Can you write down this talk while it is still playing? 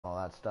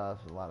that stuff.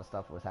 A lot of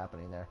stuff was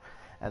happening there.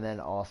 And then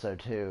also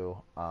too,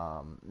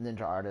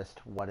 Ninja Artist,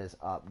 what is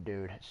up,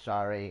 dude?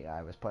 Sorry,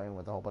 I was playing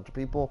with a whole bunch of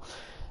people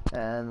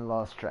and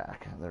lost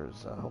track.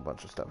 There's a whole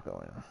bunch of stuff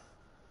going on.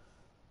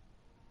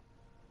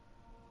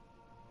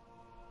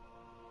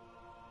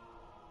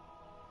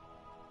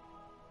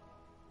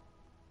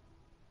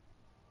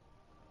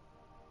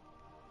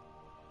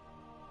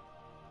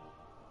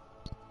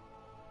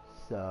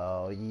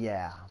 So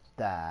yeah,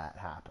 that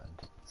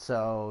happened.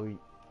 So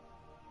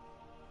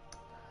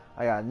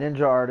I got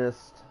Ninja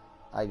Artist,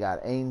 I got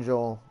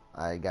Angel,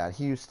 I got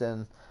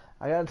Houston,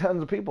 I got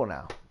tons of people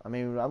now. I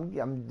mean,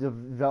 I'm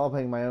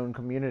developing my own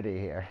community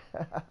here.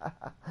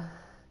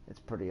 It's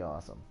pretty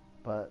awesome.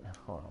 But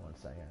hold on one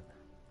second.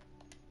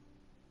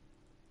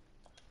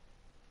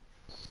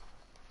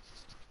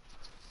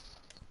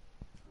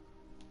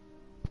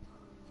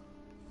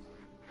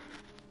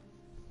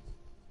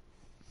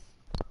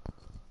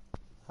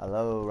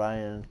 Hello,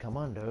 Ryan. Come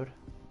on, dude.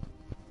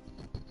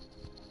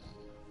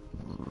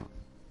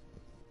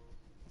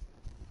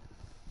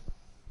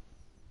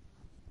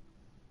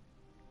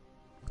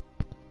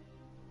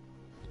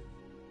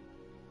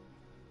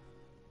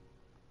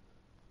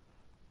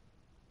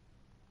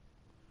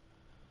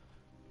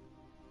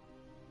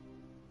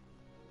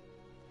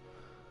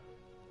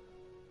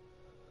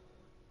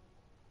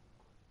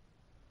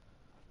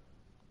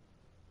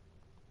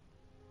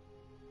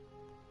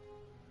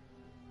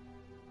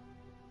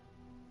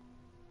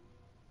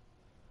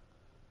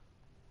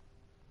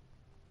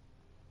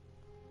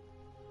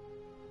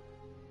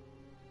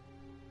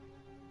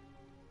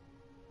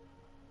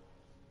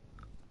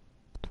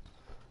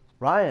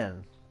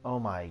 Ryan. Oh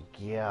my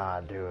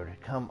god, dude.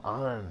 Come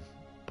on.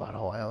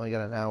 Butthole, I only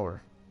got an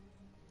hour.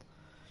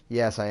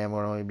 Yes, I am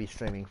going to be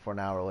streaming for an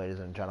hour, ladies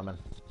and gentlemen.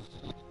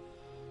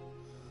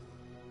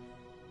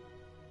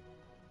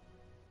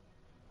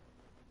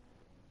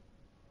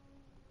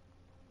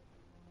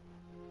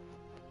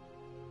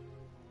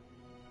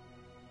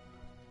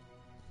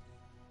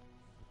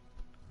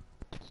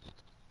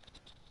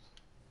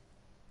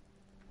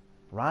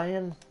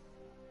 Ryan?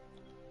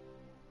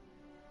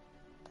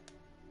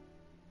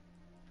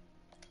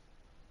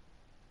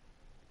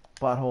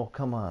 Butthole,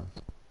 come on.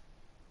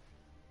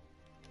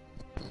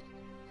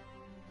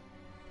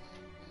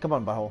 Come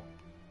on, butthole.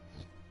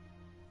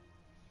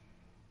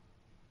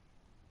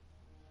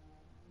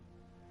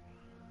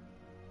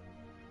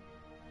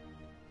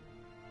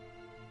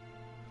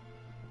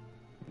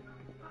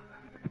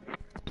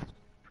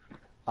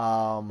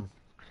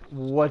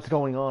 What's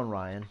going on,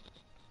 Ryan?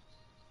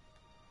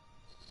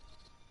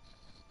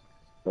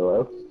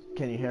 Hello?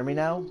 Can you hear me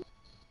now?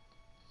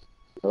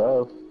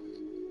 Hello?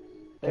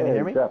 Can you Hey,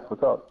 hear me? Jeff,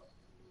 what's up?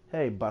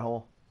 Hey,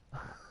 butthole.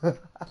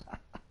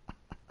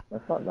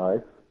 That's not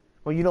nice.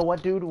 Well, you know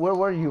what, dude? Where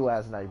were you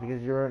last night?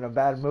 Because you're in a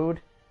bad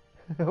mood?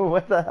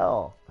 What the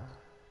hell?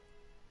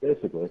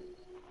 Basically,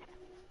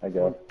 I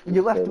guess. Well, You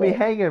you could say left me that.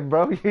 hanging,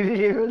 bro. You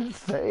didn't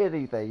say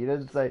anything. You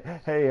didn't say,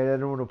 hey, I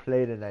didn't want to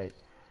play tonight.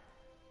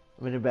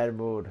 I'm in a bad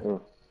mood. Mm,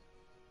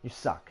 You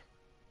suck.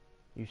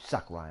 You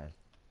suck, Ryan.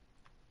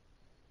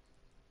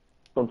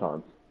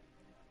 Sometimes.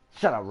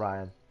 Shut up,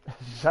 Ryan.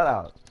 Shut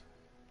up.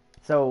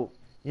 So,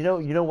 you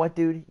know what,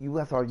 dude? You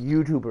left our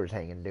YouTubers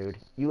hanging, dude.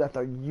 You left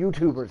our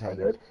YouTubers I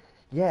hanging. did?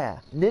 Yeah,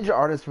 Ninja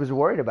Artist was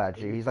worried about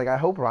you. He's like, I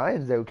hope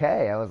Ryan's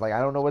okay. I was like, I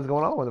don't know what's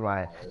going on with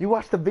Ryan. You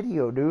watched the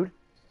video, dude.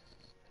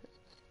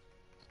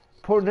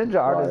 Poor Ninja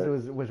Artist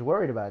Right. was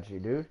worried about you,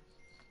 dude.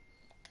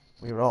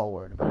 We were all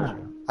worried about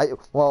you.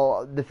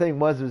 Well, the thing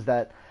was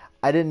that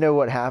I didn't know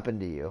what happened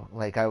to you.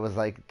 Like, I was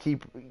like,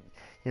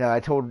 I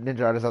told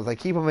Ninja Artist, I was like,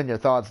 keep him in your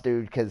thoughts,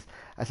 dude, because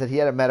I said he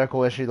had a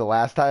medical issue the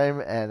last time,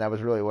 and I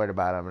was really worried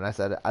about him. And I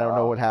said, I don't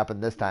know Oh, what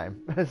happened this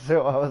time.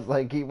 So I was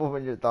like, keep him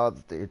in your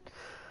thoughts, dude.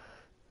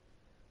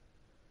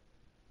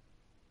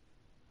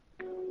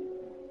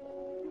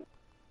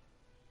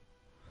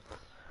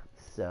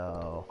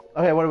 So,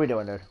 okay, what are we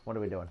doing, dude? What are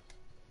we doing?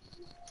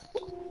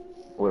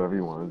 whatever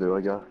you want to do,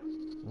 I guess.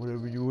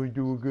 Whatever you want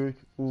to do, good.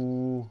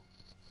 Ooh.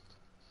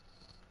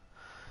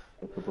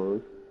 I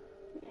suppose.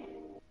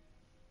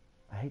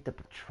 I hate the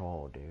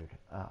patrol, dude.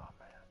 Oh,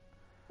 man.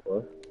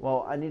 What?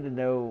 Well, I need to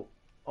know.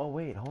 Oh,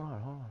 wait, hold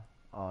on, hold on.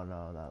 Oh,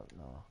 no,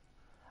 no.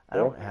 I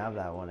What? don't have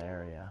that one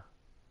area.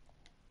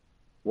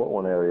 What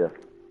one area?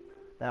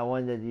 That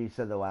one that you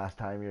said the last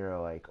time you were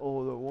like,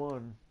 oh, the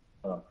one.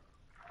 Oh.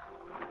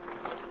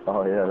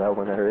 Oh, yeah, that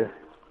one area.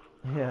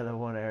 Yeah, the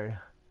one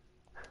area.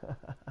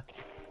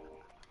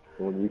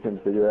 The one you can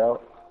figure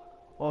out?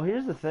 Well,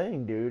 here's the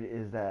thing, dude,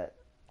 is that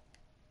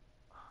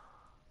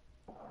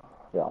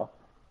Yeah. Yeah,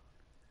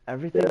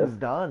 everything's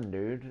done,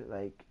 dude.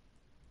 Like,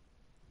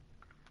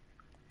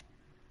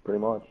 pretty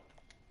much.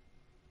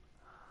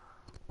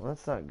 well,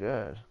 that's not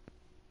good.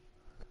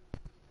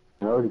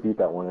 I already beat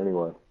that one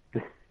anyway.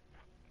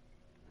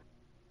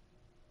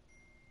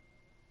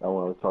 That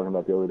one I was talking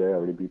about the other day, I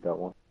already beat that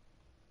one.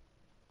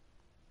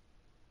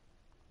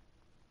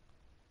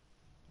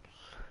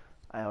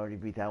 I already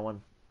beat that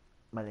one.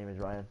 My name is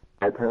Ryan.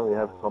 I apparently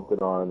have something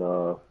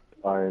on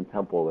Iron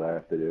Temple that I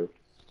have to do.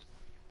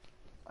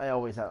 I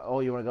always have.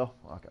 Oh, you want to go?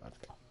 Okay, let's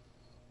go.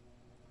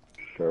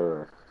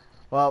 Sure.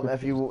 Well,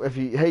 if you,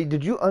 hey,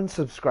 did you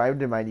unsubscribe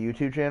to my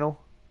YouTube channel?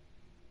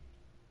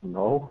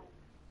 No?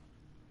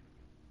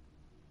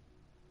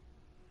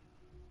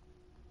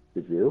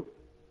 Did you?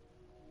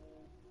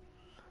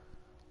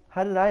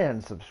 How did I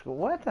unsubscribe?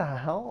 What the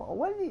hell?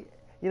 What?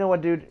 You know what,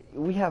 dude?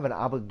 We have an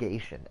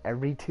obligation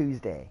every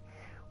Tuesday.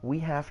 We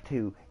have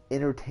to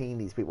entertain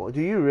these people.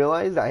 Do you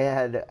realize I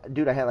had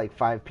like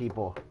 5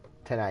 people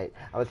tonight.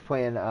 I was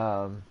playing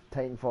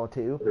Titanfall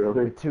 2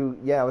 Really? with two.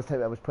 Yeah, I was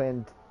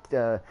playing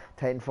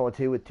Titanfall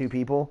 2 with 2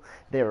 people.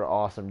 They were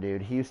awesome,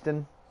 dude.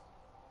 Houston.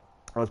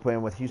 I was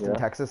playing with Houston, Yeah.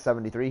 Texas,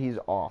 73. He's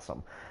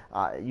awesome.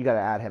 You got to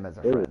add him as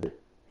a Really? friend.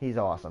 He's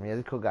awesome. He's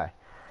a cool guy.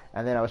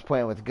 And then I was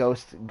playing with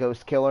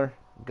Ghost Killer,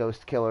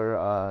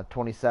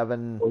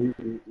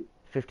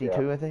 2752,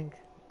 Yeah. I think.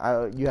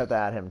 You have to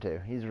add him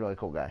too. He's a really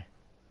cool guy.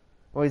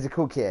 Well, he's a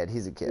cool kid.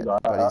 He's a kid, I,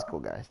 but I, he's a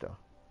cool guy still.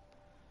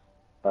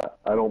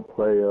 I don't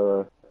play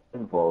Titanfall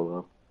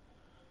though.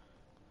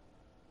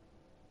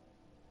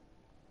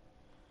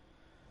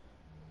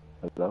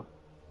 Hello?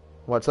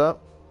 What's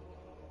up?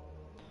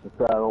 I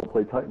said I don't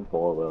play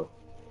Titanfall though.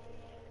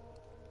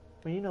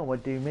 Well, you know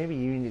what, dude? Maybe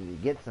you need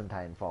to get some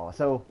Titanfall.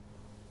 So,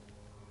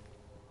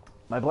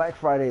 my Black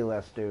Friday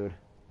list, dude.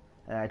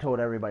 And I told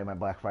everybody my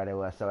Black Friday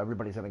list, so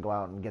everybody's gonna go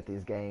out and get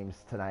these games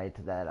tonight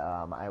that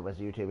I was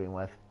YouTubing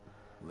with.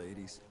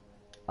 Ladies.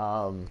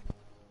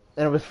 And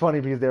it was funny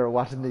because they were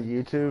watching the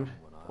YouTube.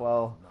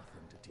 Well,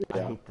 I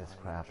Yeah. hate this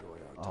crap.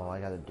 Oh,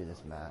 I gotta do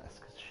this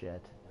mask.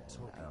 Shit.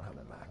 I don't have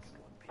the mask.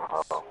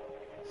 Oh.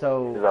 Is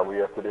So, that what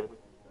you have to do?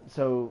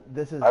 so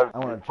this is. I've- I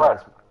want to try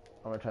this.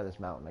 I want to try this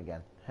mountain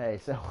again. Hey,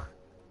 so.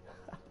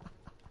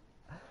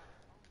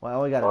 Well, I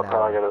only got an hour.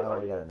 I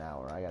only got an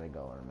hour. I gotta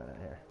go in a minute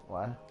here.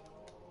 What?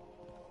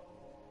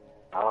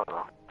 I don't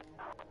know.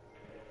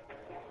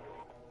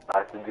 I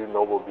have to do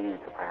noble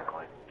deeds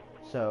apparently.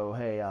 So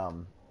hey,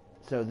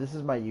 so this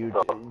is my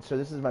YouTube. So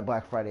this is my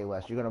Black Friday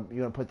list. You're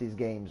gonna put these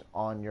games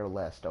on your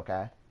list,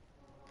 okay?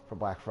 For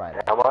Black Friday.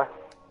 Am I?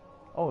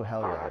 Oh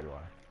hell yeah, you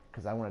are.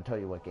 Because I want to tell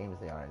you what games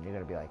they are, and you're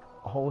gonna be like,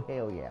 oh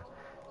hell yeah,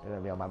 they're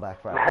gonna be on my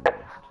Black Friday list.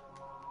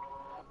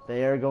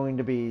 They are going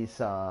to be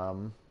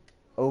some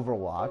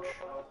Overwatch.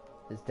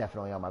 Is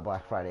definitely on my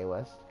Black Friday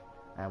list.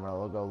 I'm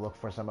gonna go look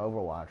for some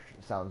Overwatch.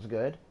 Sounds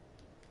good.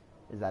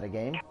 Is that a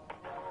game?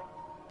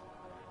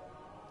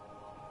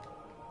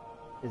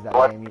 Is that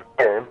a game?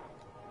 Game?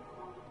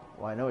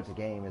 Well, I know it's a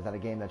game. Is that a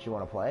game that you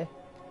want to play?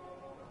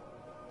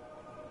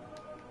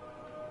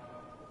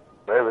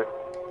 Maybe.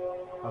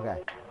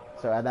 Okay.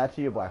 So add that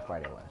to your Black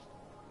Friday list.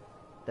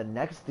 The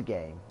next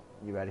game,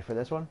 you ready for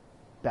this one?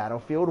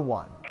 Battlefield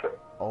 1.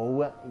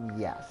 Oh,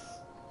 yes.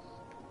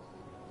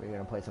 We're going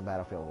to play some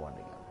Battlefield 1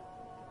 together.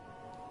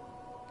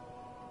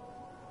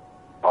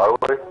 Are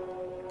we?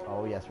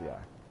 Oh, yes, we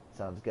are.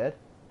 Sounds good?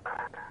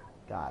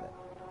 Got it.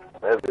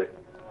 Maybe.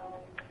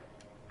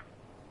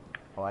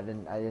 Oh, I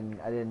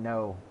didn't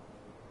know.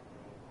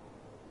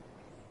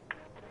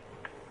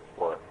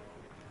 What?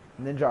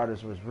 Ninja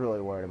Artist was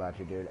really worried about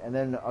you, dude. And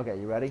then, okay,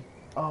 you ready?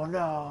 Oh,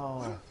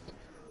 no.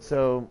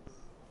 So,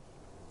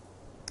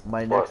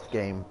 my next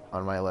game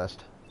on my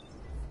list.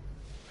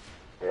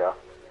 Yeah.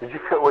 Did you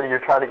feel when you're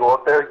trying to go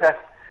up there again?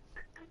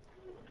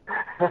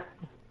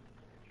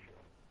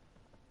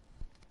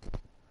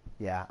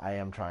 Yeah, I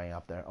am trying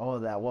up there. Oh,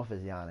 that wolf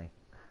is yawning.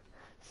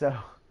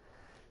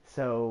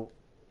 So,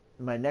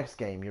 my next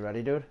game. You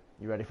ready, dude?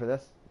 You ready for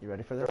this? You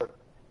ready for this? Sure.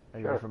 Are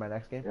you ready for my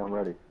next game? Yeah, I'm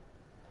ready.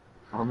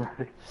 I'm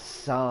ready.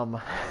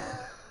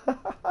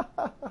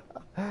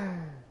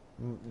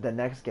 The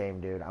next game,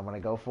 dude, I'm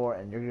gonna go for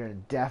it, and you're gonna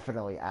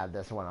definitely add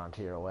this one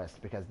onto your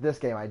list because this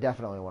game I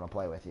definitely want to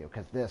play with you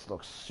because this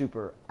looks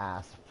super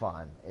ass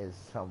fun. Is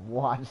some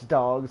Watch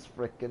Dogs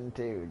frickin'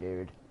 2,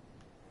 dude?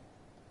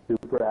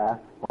 Super ass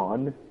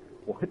fun?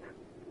 What?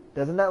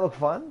 Doesn't that look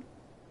fun?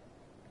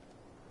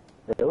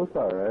 It looks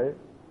alright.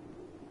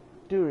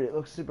 Dude, it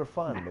looks super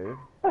fun, dude.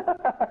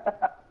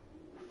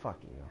 Fuck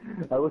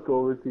you. I look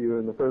over to you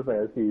and the first thing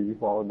I see is you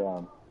falling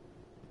down.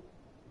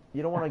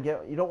 You don't want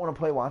to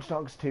play Watch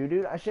Dogs 2,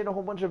 dude? I shared a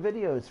whole bunch of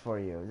videos for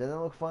you. Doesn't it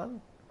look fun?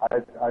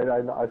 I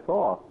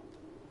saw.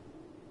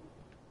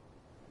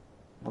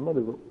 I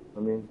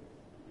mean,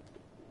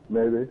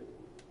 maybe.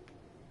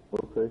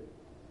 We'll see.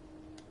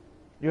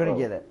 You're gonna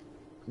get it.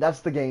 That's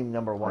the game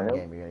number one I am?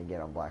 game you're gonna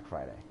get on Black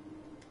Friday.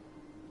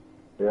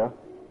 Yeah?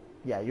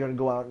 Yeah, you're gonna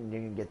go out and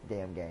you're gonna get the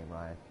damn game,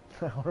 Ryan.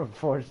 I want to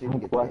force you to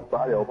get the Black game.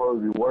 Friday, I'll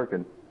probably be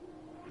working.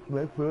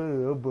 Black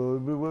Friday, I'll probably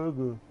be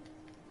working.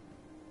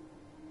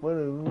 What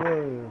is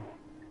working?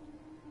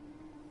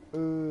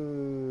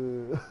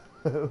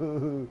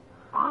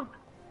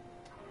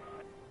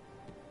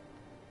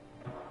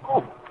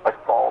 Oh, I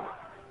falled.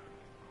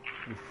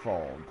 You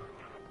falled.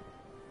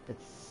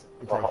 It's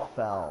I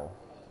fell.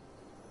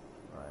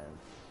 Ryan.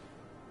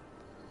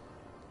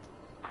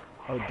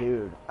 Oh,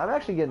 dude, I'm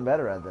actually getting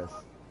better at this.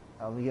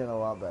 I'm getting a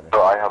lot better.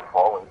 So I have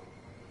fallen.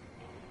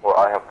 Or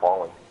I have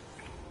fallen.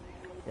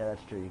 Yeah,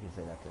 that's true. You can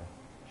say that too.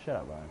 Shut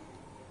up, Ryan.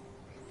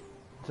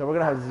 So we're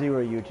gonna have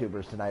 0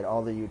 YouTubers tonight.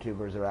 All the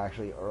YouTubers are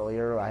actually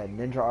earlier. I had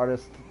Ninja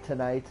Artist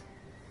tonight.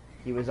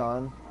 He was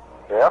on.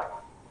 Yeah?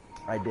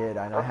 I did.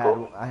 And That's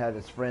cool. I had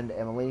his friend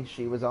Emily.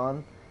 She was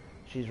on.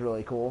 She's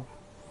really cool,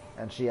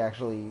 and she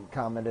actually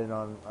commented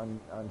on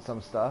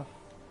some stuff.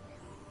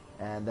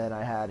 And then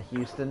I had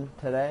Houston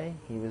today.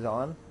 He was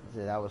on.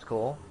 So that was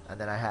cool. And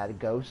then I had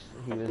Ghost.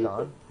 He was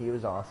on. He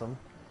was awesome.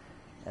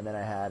 And then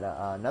I had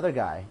another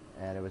guy,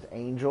 and it was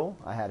Angel.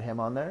 I had him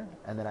on there.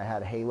 And then I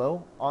had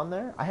Halo on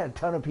there. I had a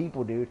ton of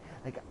people, dude.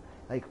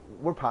 Like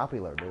we're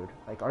popular, dude.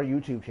 Like our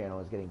YouTube channel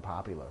is getting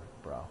popular,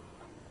 bro.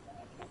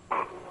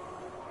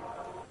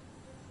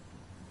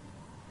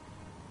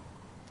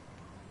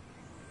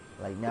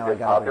 Like now I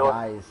got other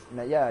guys.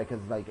 Now, yeah, because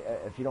like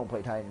if you don't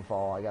play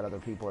Titanfall, I got other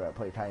people that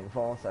play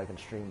Titanfall, so I can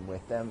stream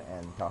with them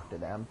and talk to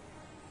them.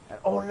 And,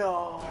 oh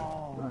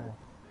no!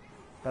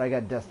 But I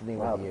got Destiny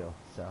with you,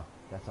 so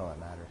that's all that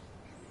matters.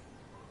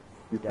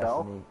 You Destiny.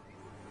 fell?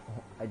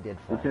 I did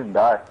fall. You didn't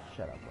die.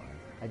 Shut up, Ryan.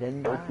 I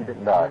didn't What die. if you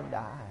didn't I die? didn't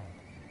die.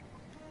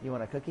 You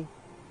want a cookie?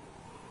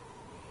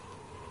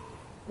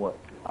 What?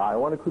 I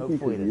want a cookie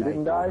because you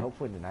didn't die?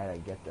 Hopefully tonight I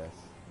get this.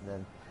 And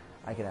then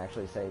I can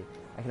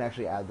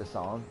actually add the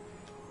song.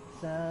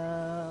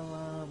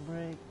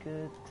 Celebrate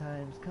good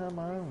times, come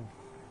on.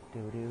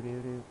 Do do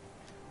do do.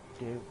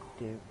 Do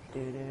do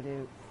do do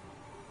do.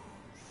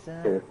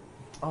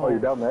 Oh, you're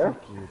down there?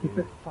 Fuck you,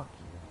 dude. Fuck you.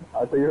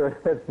 I thought you were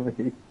ahead of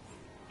me.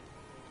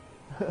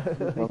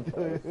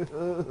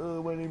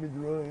 My name is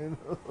Ryan.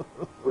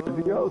 Where did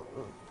he go?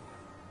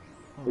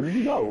 Where did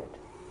he go?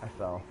 I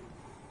fell.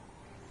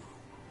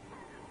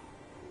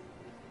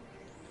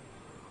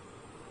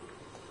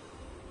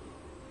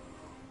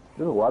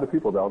 There's a lot of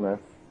people down there.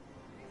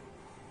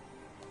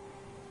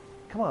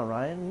 Come on,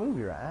 Ryan, move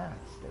your ass,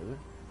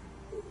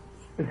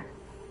 dude.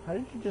 How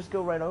did you just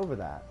go right over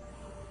that?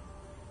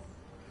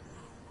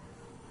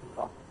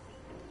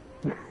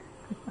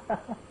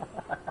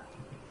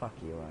 Fuck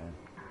you, Ryan.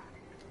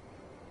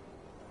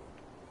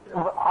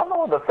 I'm the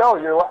one that fell.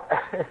 You're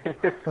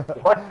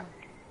what?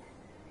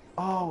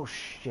 Oh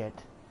shit!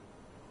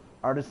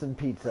 Artisan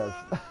pizzas.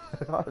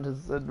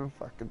 Artisan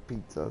fucking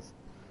pizzas.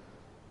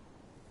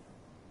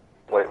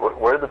 Wait,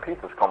 where did the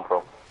pizzas come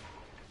from?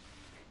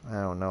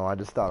 I don't know. I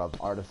just thought of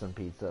artisan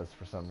pizzas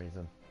for some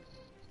reason.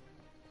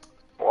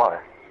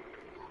 Why?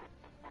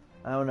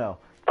 I don't know.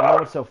 You know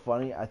what's so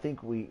funny? I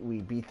think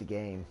we beat the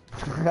game.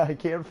 I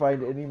can't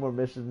find any more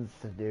missions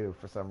to do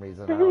for some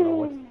reason.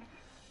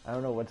 I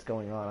don't know what's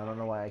going on. I don't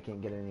know why I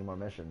can't get any more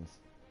missions.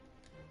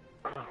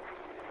 I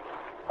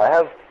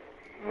have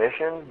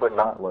missions, but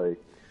not like.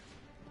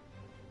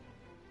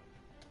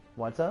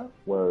 What's up?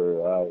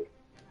 Where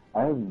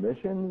I have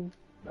missions.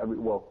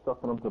 Well,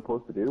 stuff that I'm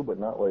supposed to do, but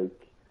not like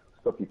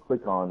stuff you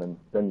click on and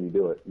then you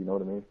do it. You know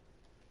what I mean?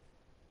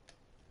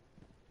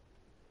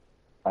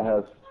 I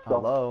have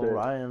stuff. Hello,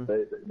 Ryan.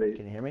 Can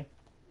you hear me?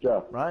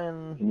 Jeff.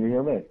 Ryan. Can you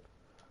hear me?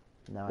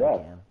 No, Yes.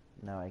 I can.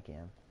 No, I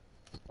can.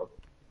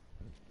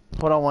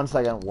 Hold on one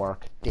second.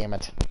 Work. Damn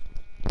it.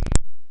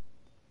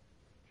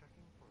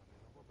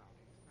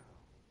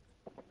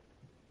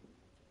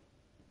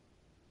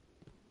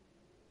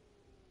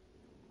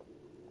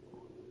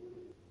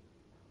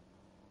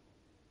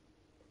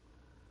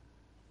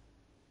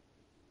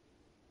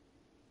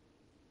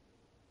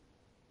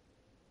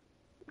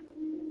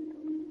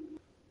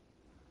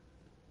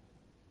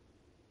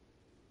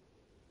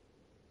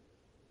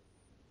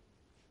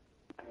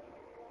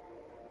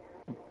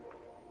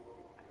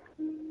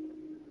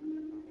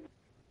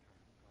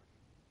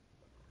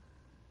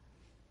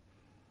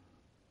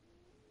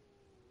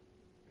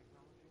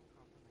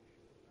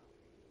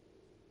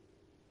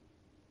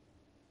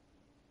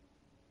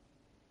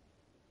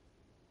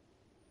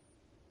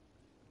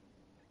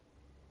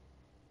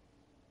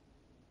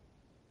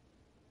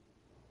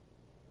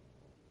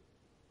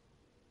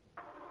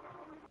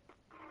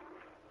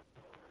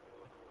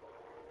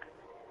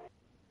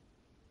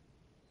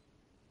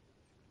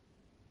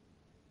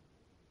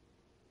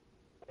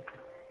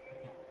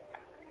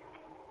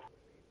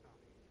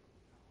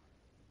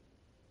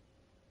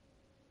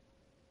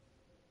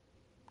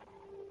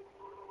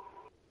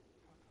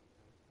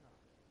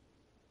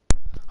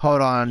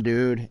 Hold on,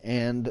 dude.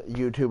 And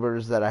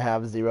YouTubers that I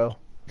have 0.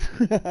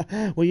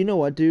 Well, you know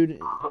what,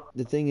 dude?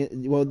 The thing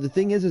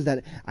is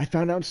that I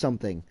found out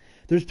something.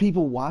 There's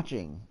people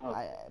watching,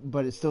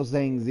 but it's still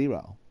saying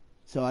 0.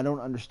 So I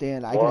don't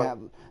understand. I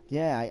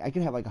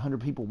could have like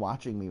 100 people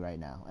watching me right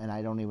now, and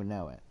I don't even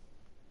know it.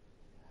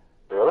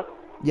 Really?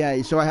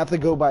 Yeah. So I have to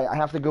go by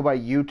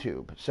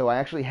YouTube. So I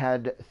actually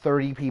had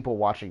 30 people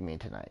watching me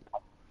tonight.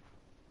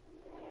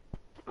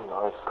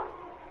 Nice.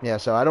 Yeah.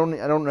 So I don't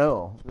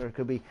know. There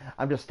could be.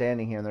 I'm just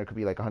standing here, and there could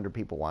be like 100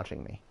 people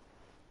watching me.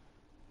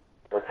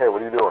 Okay,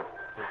 what are you doing?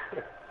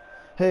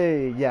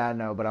 Hey, yeah, I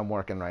know, but I'm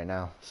working right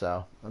now,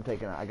 so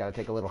I gotta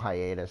take a little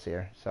hiatus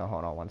here, so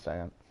hold on one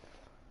second.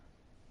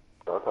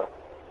 Okay.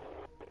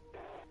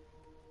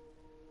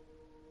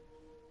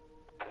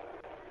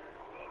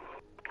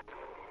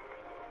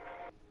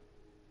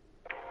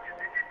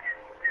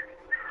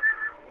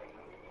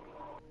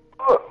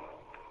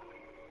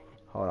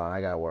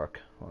 I gotta work.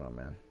 Hold on,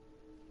 man.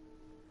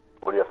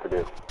 What do you have to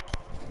do?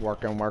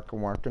 Working. Well,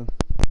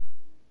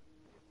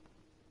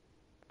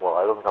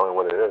 that doesn't tell me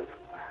what it is.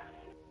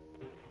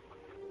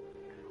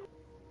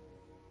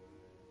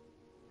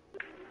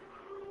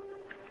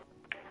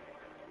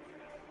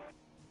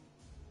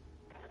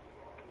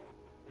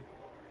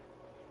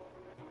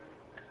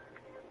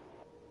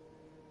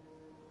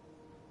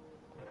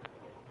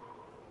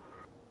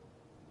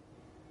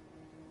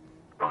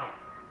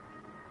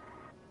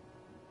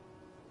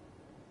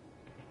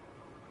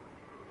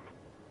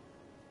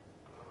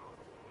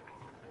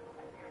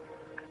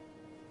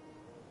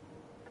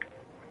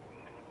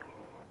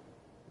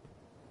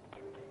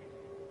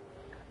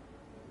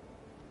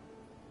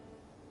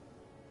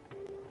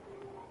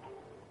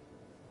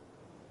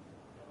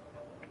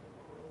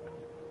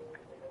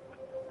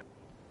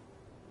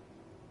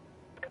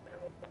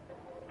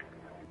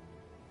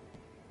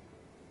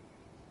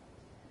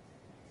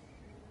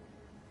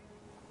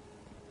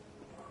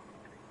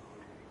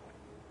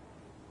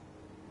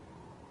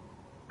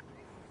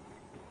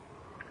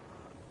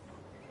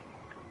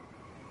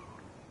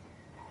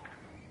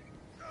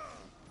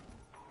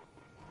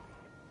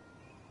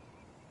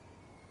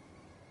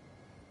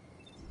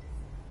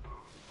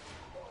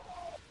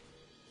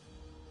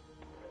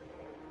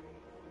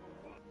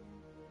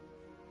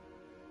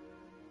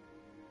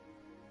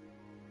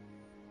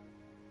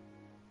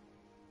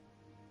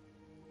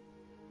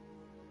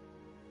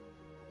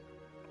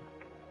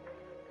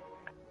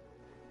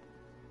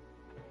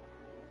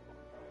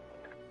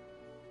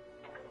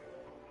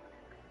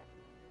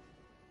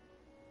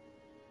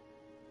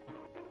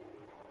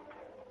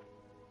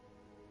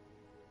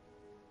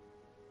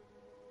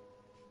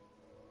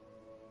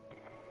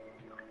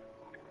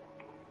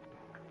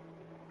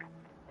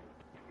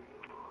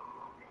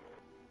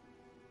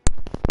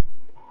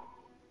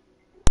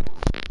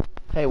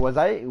 Hey, was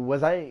I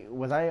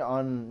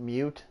on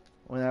mute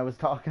when I was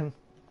talking?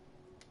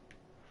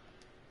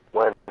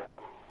 When?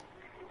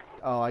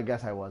 Oh, I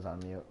guess I was on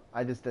mute.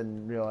 I just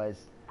didn't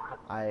realize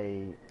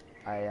I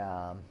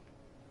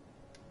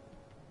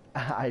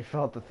I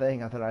felt the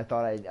thing. I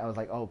was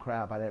like, oh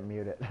crap, I didn't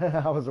mute it.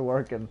 I was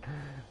working.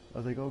 I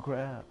was like, oh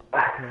crap,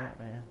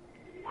 man.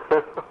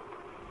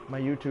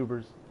 My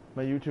zero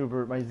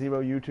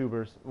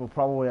YouTubers. Well,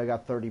 probably I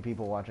got 30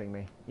 people watching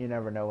me. You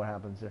never know what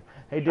happens there.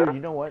 Hey, dude, you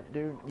know what,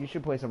 dude? You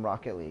should play some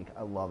Rocket League.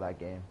 I love that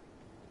game.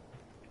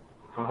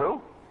 From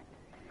who?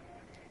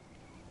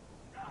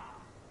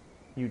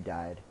 You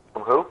died.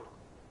 From who?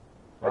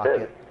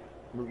 Rocket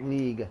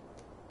League.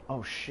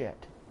 Oh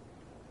shit.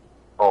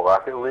 Oh,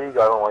 Rocket League?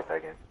 I don't like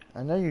that game.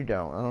 I know you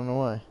don't. I don't know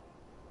why.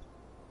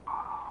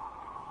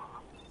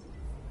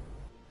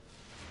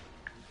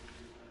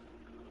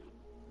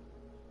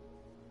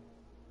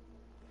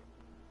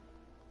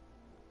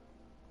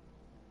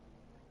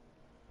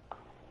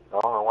 I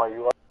don't know why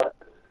you like it.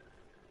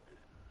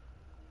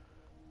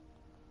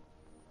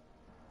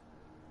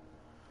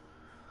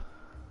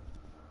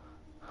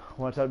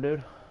 What's up,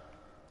 dude?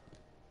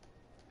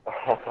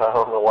 I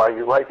don't know why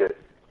you like it.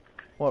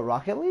 What,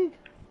 Rocket League?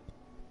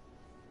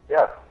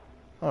 Yeah.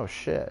 Oh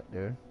shit,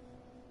 dude.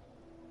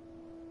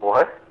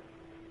 What?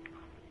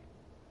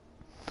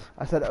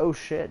 I said, oh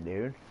shit,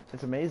 dude.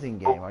 It's an amazing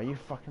game. Are you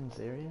fucking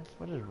serious?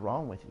 What is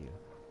wrong with you?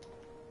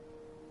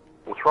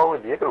 What's wrong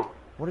with you?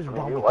 What is I mean,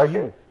 wrong you with like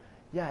you? it.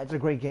 Yeah, it's a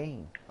great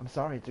game. I'm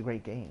sorry, it's a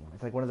great game.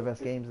 It's like one of the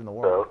best games in the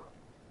world.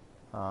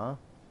 So? Huh?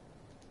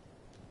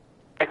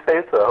 I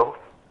say so.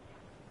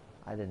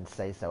 I didn't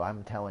say so.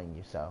 I'm telling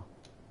you so.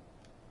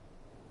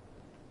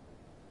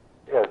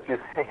 Yeah, you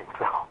say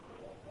so.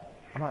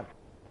 I'm not.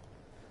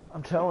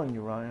 I'm telling you,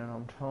 Ryan.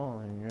 I'm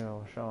telling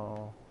you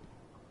so.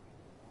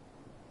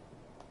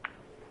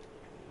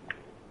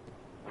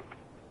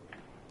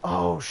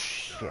 Oh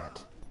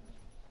shit.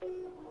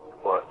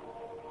 What?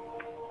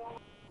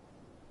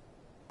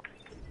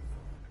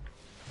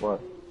 What?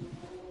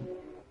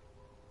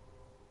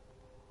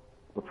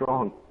 What's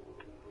wrong?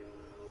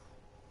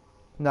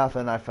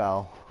 Nothing. I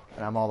fell,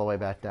 and I'm all the way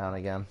back down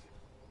again.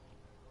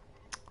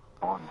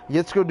 On.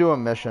 Let's go do a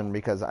mission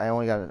because I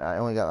only got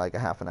like a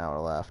half an hour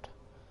left.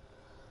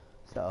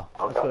 So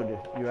let's go do.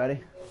 You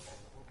ready?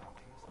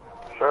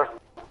 Sure.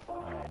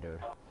 All right, dude.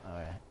 All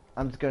right.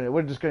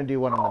 We're just gonna do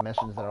one of the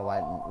missions that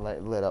are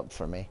lit up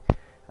for me,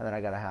 and then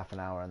I got a half an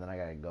hour, and then I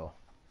gotta go.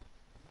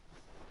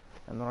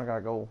 And then I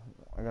gotta go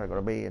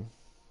to bed.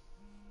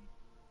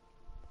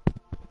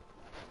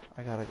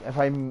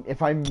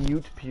 If I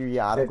mute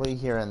periodically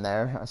here and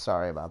there, I'm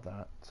sorry about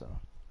that. So.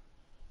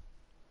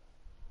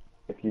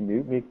 If you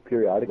mute me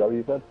periodic, is that what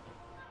you said?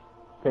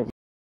 Hey.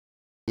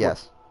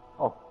 Yes.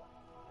 Oh.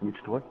 Get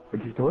your toy.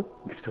 Get your toy.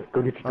 Get your toy.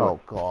 Go get your toy. Oh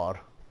God.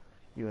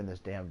 You and this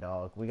damn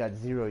dog. We got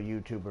 0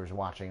 YouTubers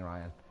watching,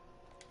 Ryan.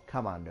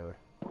 Come on, dude.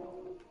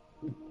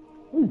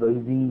 Hey,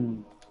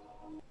 baby.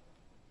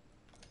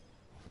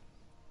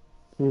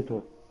 Here's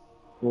your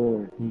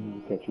toy.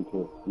 You catch your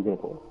toy. You're gonna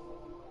pull it.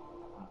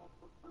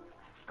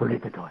 Go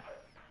get the toy.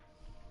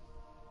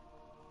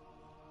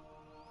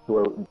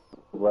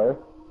 Where?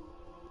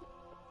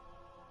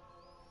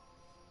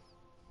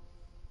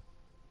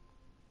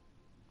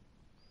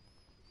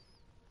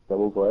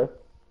 Devil's Lair?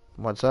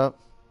 What's up?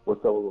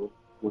 What's Devil's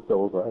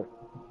Lair?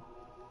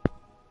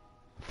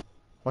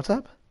 What's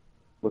up?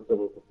 What's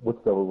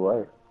Devil's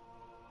Lair?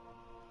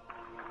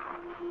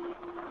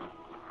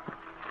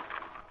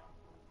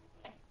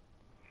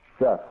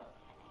 Jeff,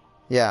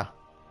 Yeah.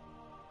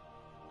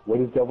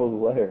 what is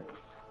Devil's Lair?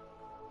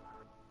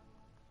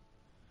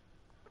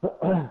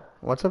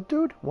 What's up,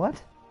 dude? What?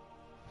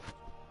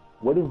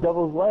 What is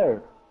Devil's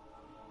Lair?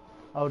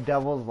 Oh,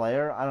 Devil's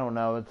Lair? I don't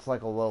know. It's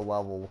like a low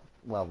level.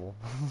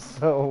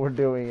 So we're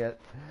doing it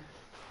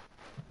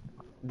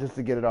just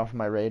to get it off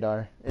my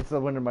radar. It's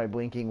one of my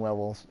blinking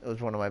levels. It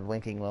was one of my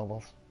blinking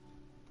levels.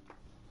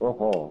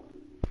 Oh,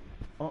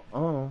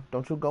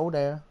 Don't you go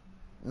there.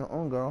 No,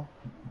 girl.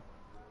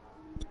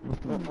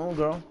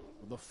 Girl.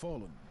 The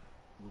fallen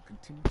will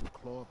continue to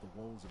claw at the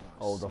walls of our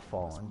Oh, the city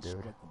fallen, as we dude.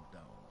 strike them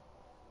down.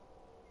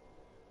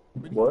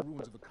 Beneath What? the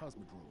ruins of the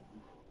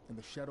Cosmodrome, in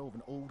the shadow of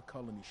an old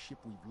colony ship,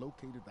 we've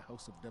located the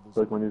House of Devils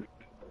like when you.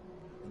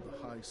 and the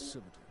High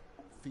Servitor,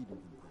 feeding them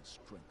their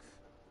strength.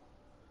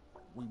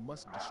 We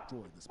must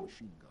destroy this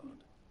machine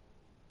god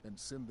and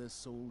send their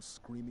souls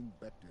screaming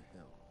back to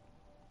hell.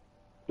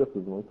 Jeff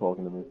isn't really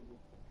talking to me.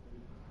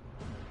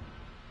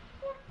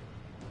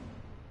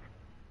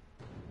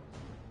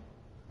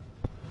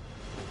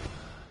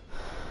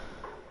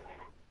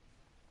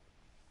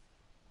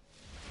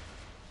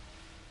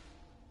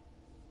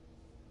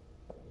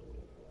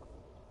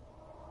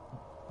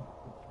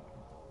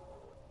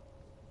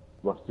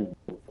 Rusty.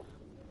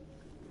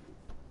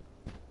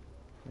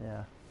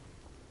 Yeah.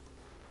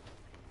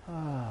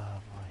 Oh,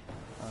 boy.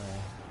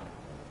 Alright.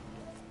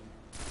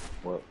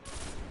 What?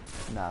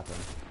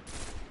 Nothing.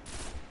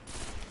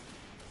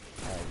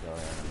 Alright, go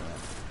ahead in a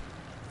minute.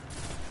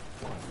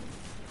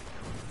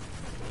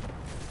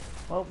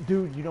 Well,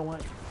 dude, you know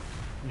what?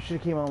 You should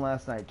have came on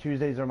last night.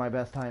 Tuesdays are my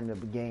best time to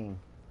game.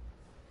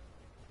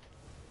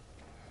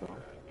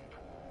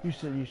 You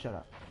shut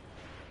up.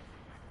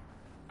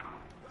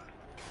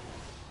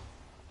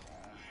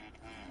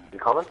 You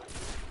coming?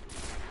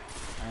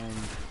 I'm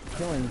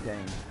killing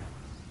things.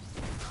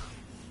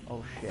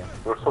 Oh shit.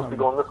 We're supposed to be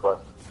going this way.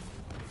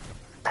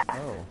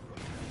 Oh.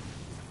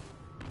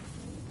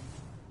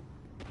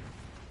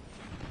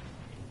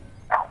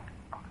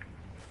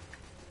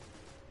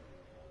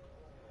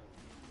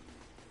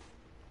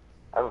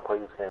 I haven't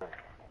played this game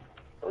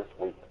this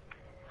week.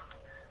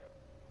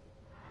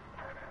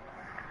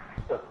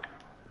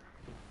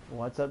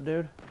 What's up,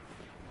 dude?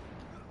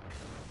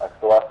 That's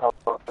the last time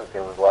this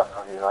game was the last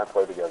time you and I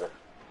played together.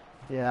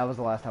 Yeah, that was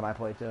the last time I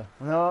played too.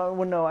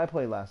 No, I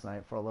played last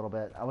night for a little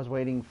bit. I was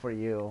waiting for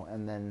you,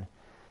 and then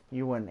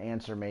you wouldn't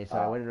answer me, so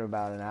I waited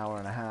about an hour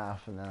and a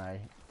half, and then I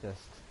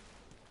just...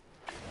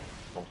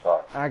 I'm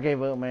sorry. I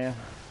gave up, man.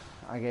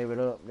 I gave it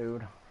up,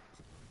 dude.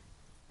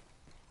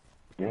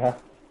 Yeah?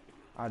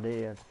 I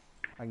did.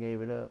 I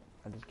gave it up.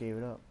 I just gave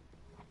it up.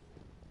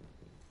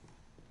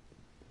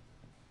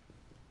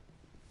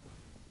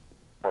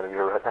 Are you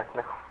a redneck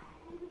now?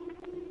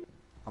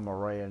 I'm a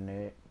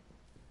redneck.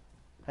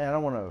 Hey, I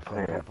don't want to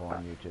offend people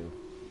on YouTube.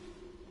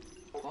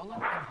 Fall out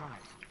and hide.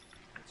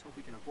 Let's hope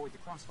we can avoid the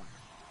crossfire.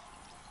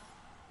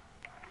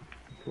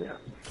 Yeah.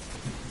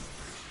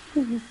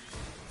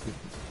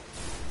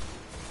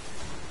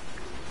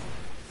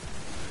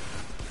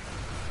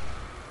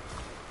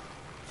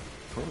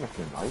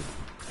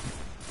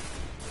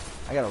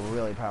 I got a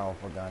really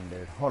powerful gun,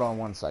 dude. Hold on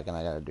one second.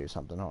 I gotta do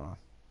something. Hold on.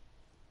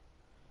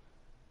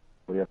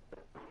 Yeah.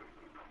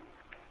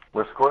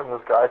 We're escorting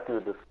this guy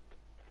through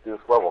this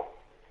level.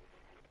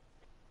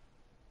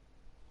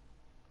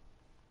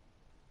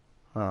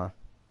 Huh.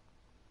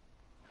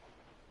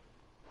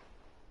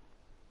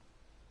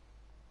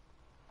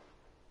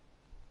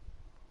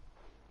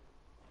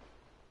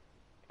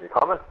 You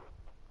coming?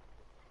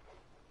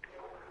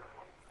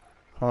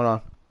 Hold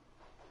on.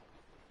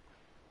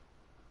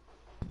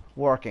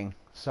 Working.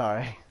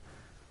 Sorry.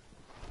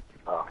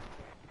 Oh.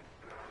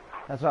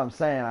 That's what I'm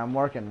saying. I'm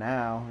working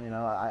now. You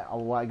know,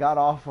 I got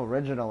off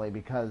originally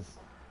because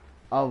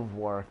of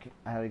work.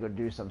 I had to go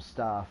do some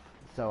stuff.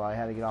 So I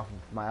had to get off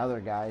with my other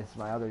guys,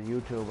 my other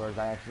YouTubers.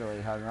 I actually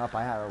hung up.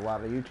 I had a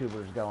lot of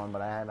YouTubers going,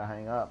 but I had to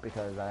hang up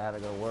because I had to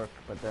go work.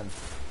 But then,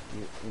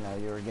 you know,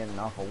 you were getting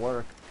off of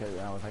work because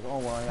I was like, oh,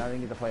 well, I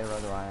didn't get to play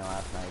with Ryan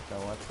last night, so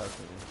let's play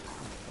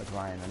with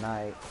Ryan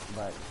tonight.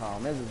 But the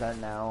problem is that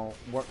now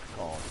work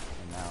called,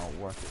 and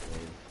now work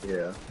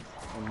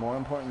is more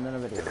important than a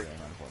video game,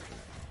 unfortunately.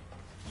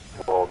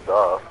 Well,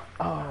 duh.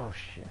 Oh,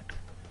 shit.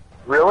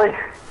 Really?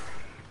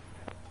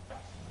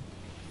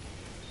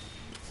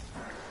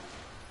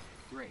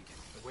 Great.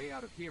 The way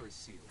out of here is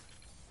sealed.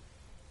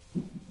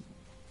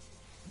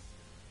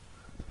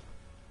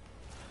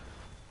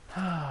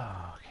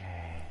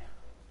 Okay.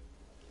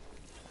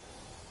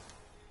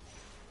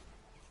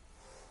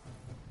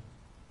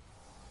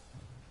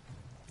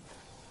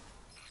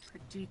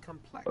 Pretty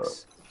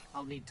complex.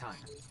 I'll need time.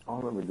 I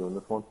don't remember doing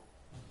this one.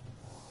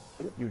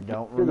 You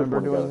don't remember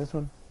doing this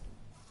one?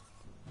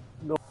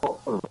 No, I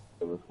don't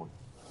remember this one.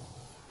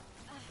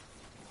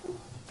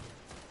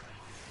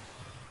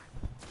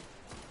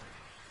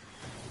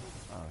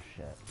 Oh,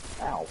 shit.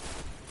 Ow.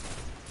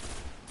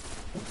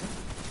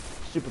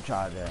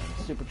 Supercharger,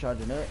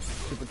 supercharging up,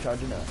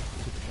 supercharging up,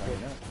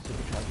 supercharging up,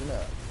 supercharging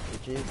up.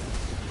 Bitches,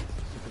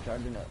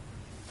 supercharging up.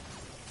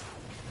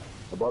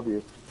 Above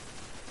you.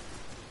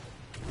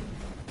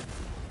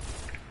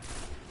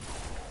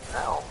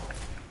 Ow.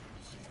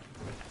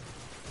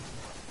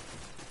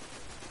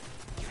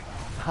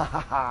 Ha ha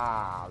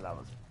ha! That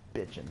was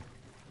bitchin'.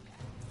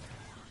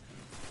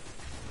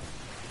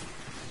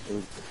 It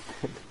was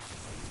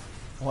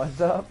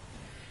What's up?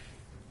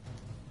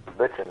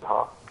 bitchin',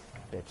 huh?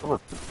 Bitchin'.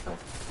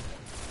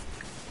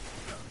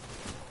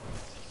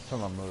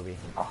 From a movie.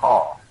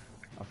 Aha.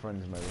 A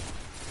friend's movie.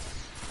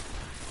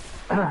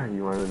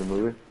 You wanted the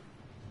movie?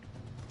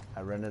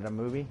 I rented a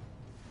movie.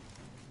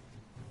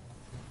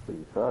 What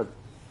you said.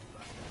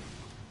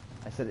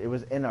 I said it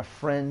was in a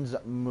friend's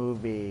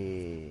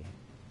movie.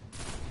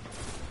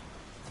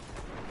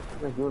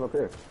 What are you doing up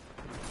here?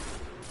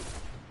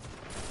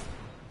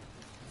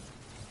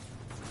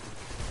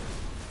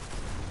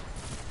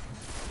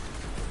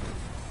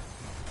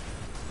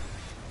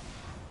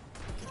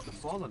 The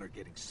Fallen are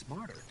getting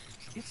smarter.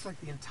 It's like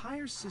the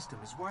entire system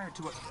is wired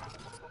to a...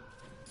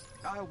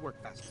 I'll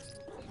work faster.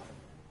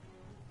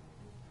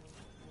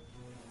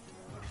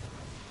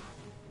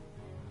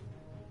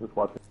 Just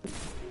watch it.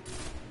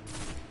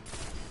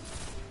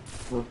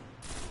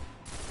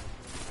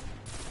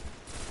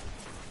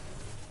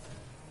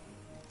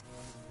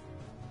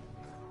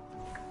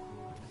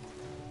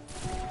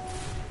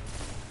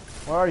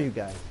 Where are you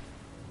guys?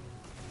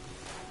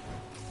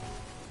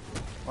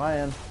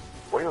 Ryan.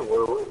 What do you mean,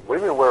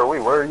 where are we?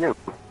 Where are you?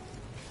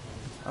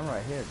 I'm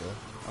right here, dude.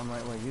 I'm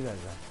right where you guys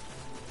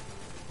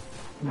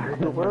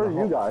are. Where are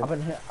you guys?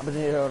 I've been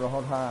here the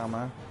whole time,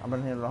 man. I've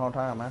been here the whole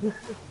time, man.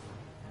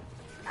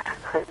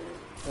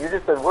 You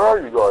just said, where are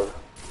you guys?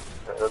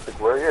 I was like,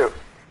 where are you?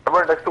 I'm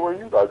right next to where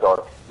you guys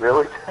are.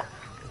 Really?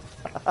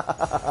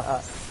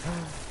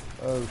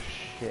 Oh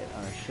shit,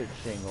 on a shit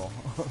shingle.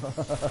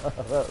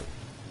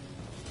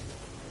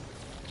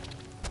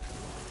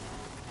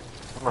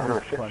 I've never heard of a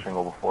shit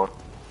shingle before.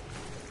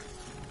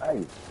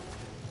 Hey.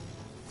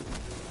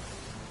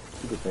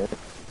 Stupid man.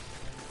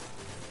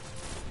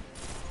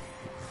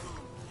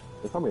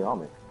 There's somebody on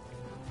me.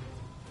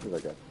 Who's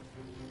that guy?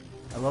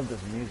 I love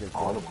this music, dude.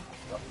 Oh,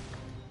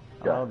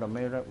 I love the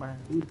music, man.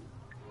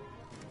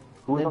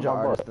 Who's Ninja on my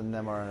artists butt? and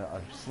them are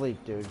asleep,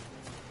 dude.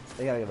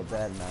 They gotta go to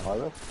bed now. Are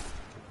they?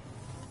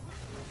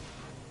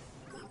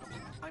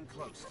 I'm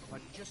close,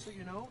 but just so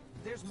you know,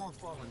 there's more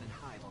Fallen and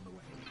Hive on the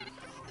way.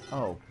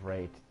 Oh,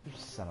 great. You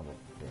son of a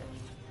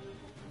bitch.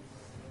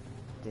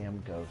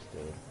 Damn ghost,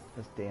 dude.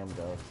 This damn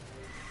ghost.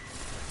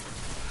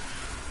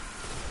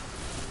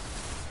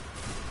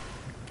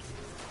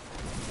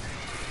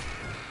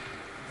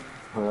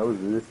 Oh, that was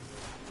weird.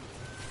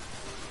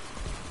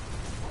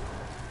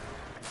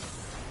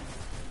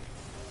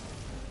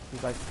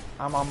 He's like,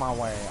 I'm on my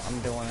way. I'm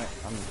doing it.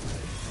 I'm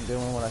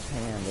doing what I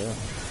can, dude.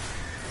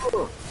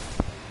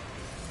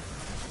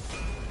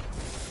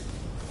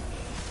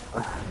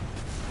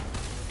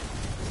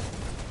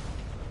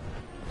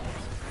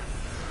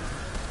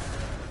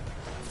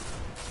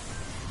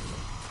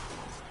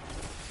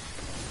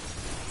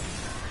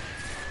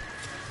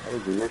 That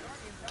was weird.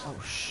 Oh,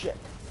 shit.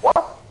 What?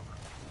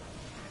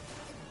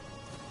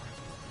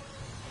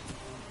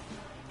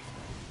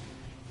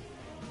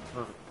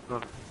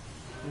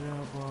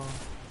 Yeah, bro.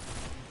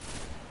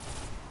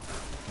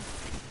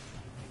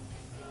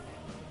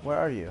 Where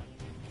are you?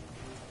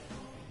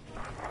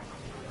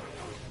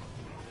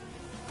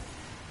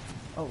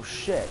 Oh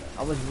shit!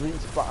 I was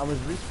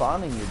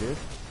respawning you, dude,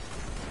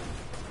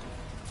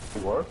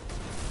 You were?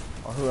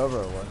 or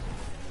whoever it was.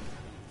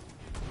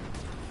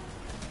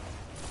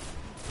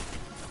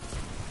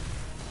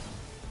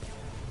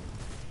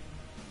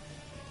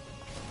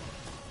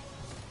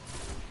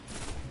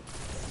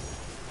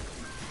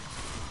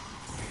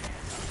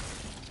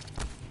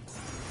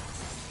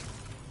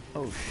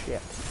 Oh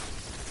shit!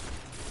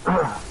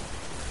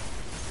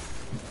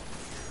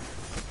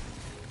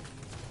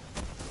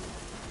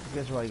 You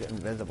guys are like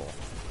invisible.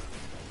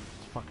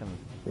 It's fucking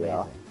amazing.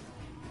 Yeah.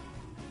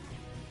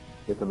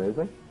 It's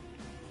amazing?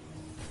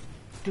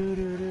 Do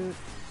do do.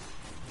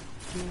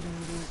 Do do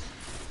do.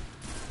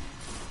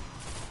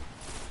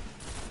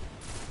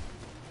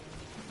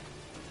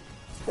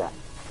 Yeah.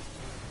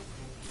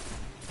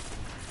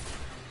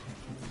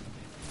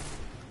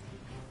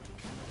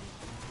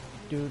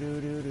 Do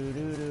do do do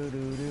do do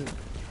do do.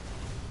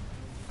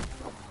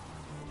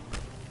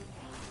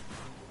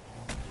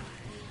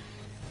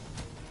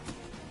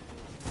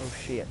 Oh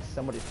shit!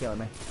 Somebody's killing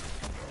me.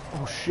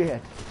 Oh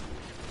shit!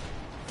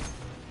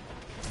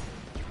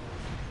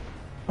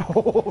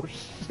 Oh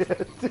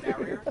shit! Dude.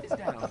 Barrier is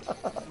down.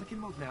 We can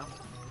move now.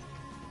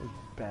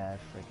 Bad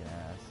freaking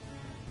ass.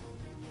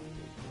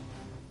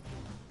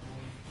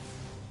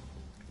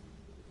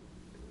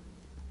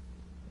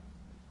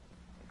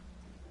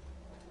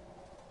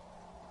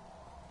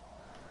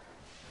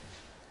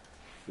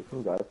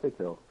 Some guys they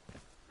kill.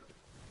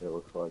 It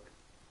looks like.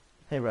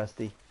 Hey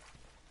Rusty.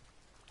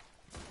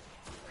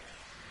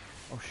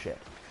 Oh shit.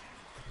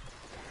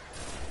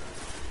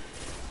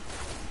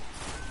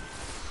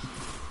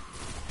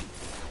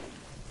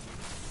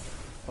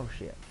 Oh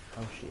shit.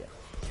 Oh shit.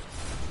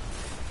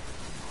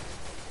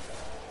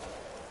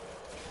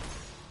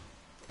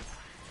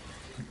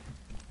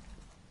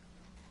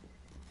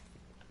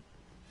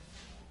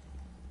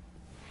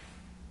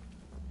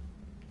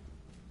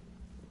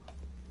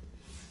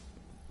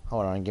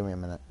 Hold on, give me a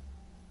minute.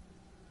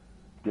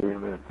 Give me a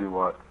minute to do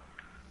what?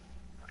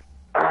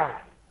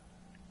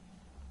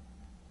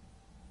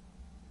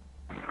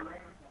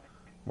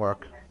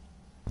 Work.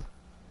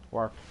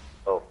 Work.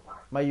 Oh.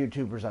 My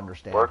YouTubers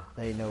understand. Work?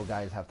 They know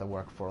guys have to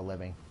work for a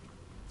living.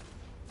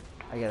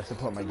 I gotta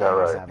support my Is that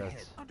gaming right?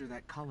 habits. Under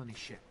that colony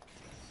ship.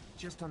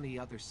 Just on the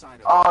other side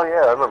of Oh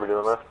yeah, I remember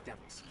doing that.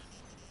 Devils.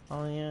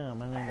 Oh yeah,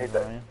 my name hate is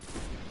that. Ryan.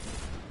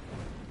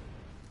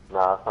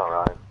 Nah, that's not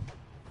right.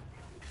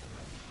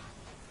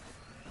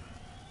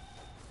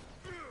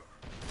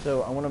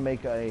 So I want to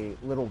make a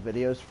little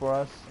videos for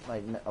us,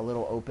 like a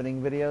little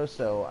opening video.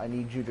 So I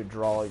need you to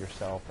draw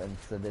yourself and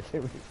send it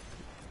to me.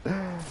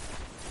 I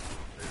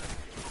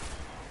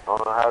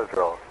don't know how to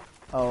draw.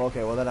 Oh,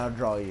 okay. Well, then I'll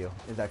draw you.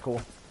 Is that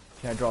cool?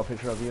 Can I draw a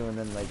picture of you and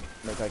then like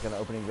make like an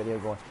opening video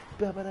going,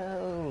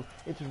 "Ba-ba-do!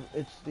 It's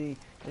the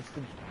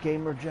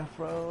Gamer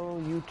Jeffro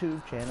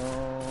YouTube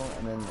channel,"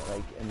 and then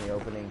like in the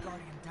opening.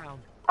 Guardian down.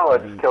 Oh, I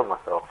Maybe- just killed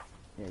myself.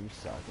 Yeah, you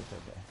suck. It's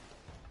okay.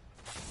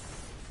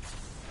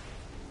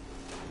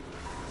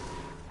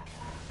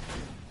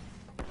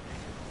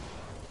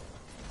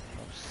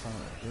 Oh, son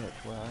of a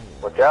bitch, where are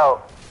you? Watch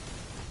out.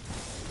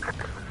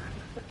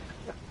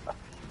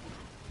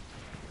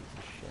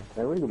 Shit.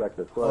 Hey, we can go back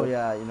to this Oh way.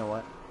 yeah, you know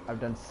what? I've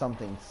done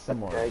something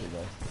similar Okay. to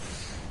this.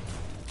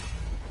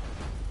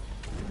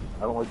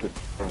 I don't like this.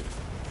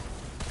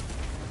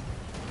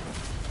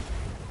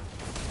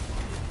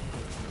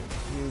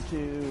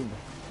 YouTube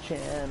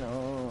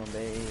channel,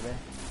 baby.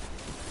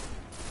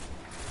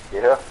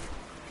 Yeah.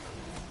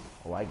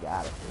 Oh, I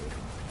got it, dude.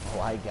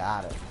 Oh, I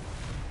got it.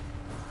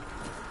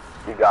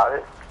 You got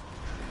it?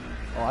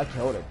 Oh, I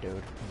killed it,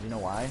 dude. You know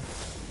why?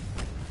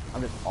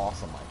 I'm just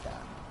awesome like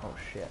that. Oh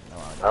shit, no,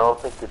 I don't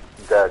think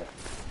it's dead.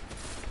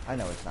 I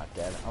know it's not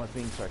dead. I was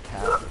being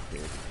sarcastic,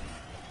 dude.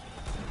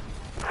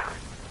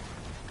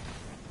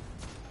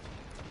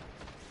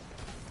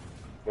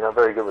 You're not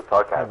very good with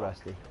Hi, sarcasm.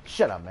 Rusty.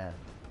 Shut up, man.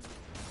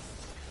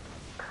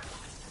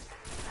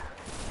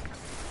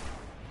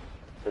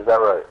 Is that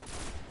right?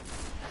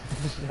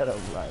 Shut up,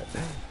 right?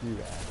 You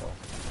asshole.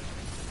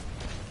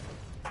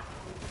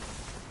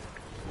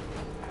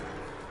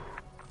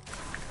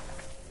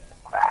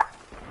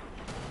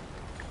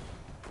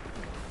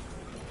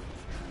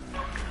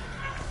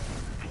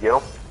 Did you get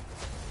him?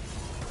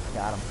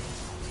 Got him.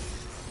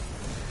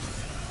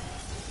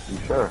 You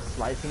sure?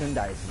 Slicing and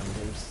dicing him,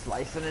 dude.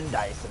 Slicing and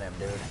dicing him,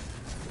 dude.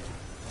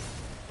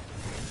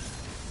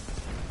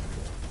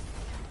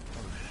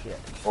 Oh shit.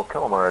 Well,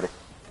 kill him already.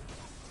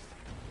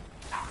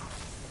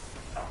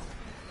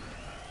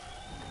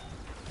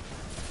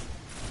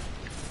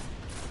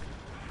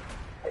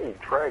 Hey,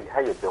 Trey, how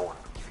you doing?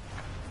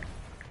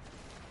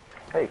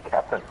 Hey,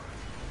 Captain.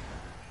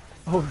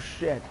 Oh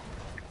shit.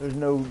 There's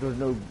no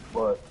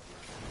What?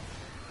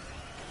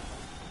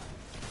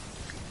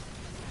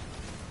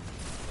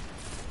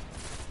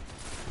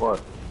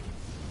 What?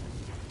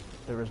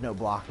 there was no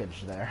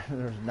blockage there.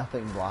 There was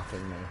nothing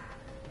blocking me.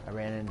 I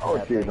ran into Oh,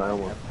 that jeez, thing I and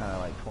almost- that kind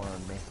of like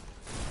cornered me.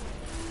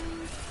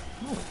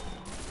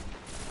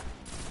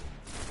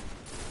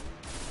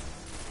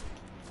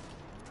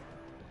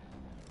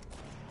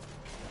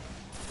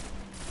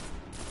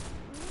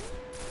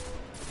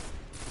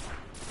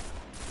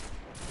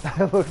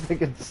 It looks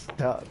like it's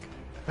stuck.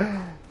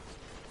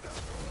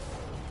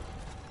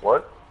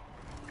 What?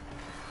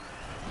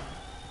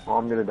 Oh,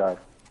 I'm gonna die.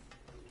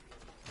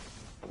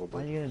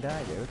 Why are you gonna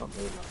die, dude?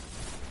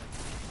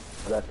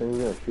 That thing was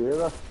gonna shoot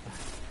at us?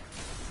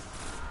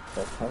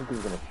 That tank is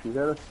gonna shoot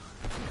at us?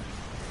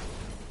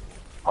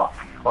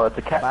 Oh, that's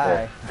a cat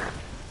Bye.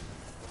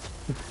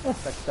 there.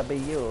 Sucks to be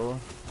you.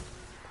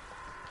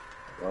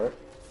 What?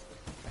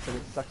 I said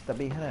it sucks to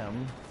be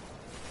him.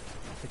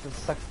 I said it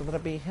sucks to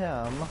be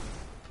him.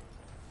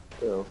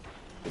 Ew.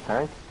 The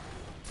tank?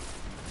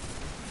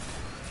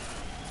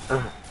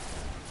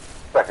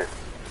 Back here.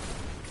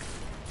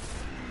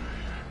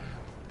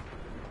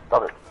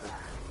 Stop it.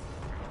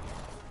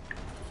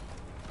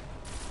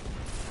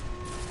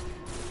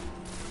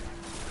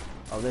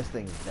 Oh, this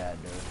thing's dead,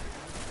 dude.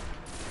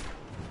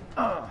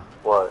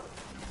 What?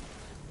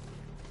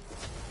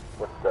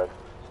 What's that?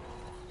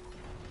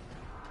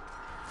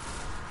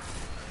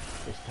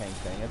 This tank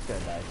thing, it's gonna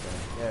die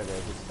soon. There it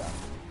is, it's done.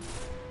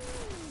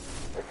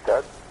 It's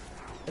dead?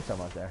 It's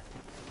almost there.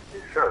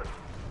 You sure?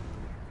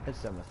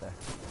 It's almost there.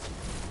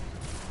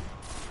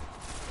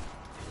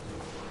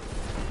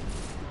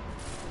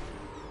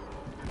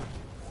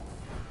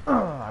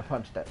 I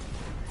punched it.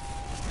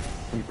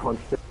 You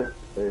punched it?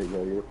 There you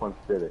go, your punch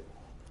did it.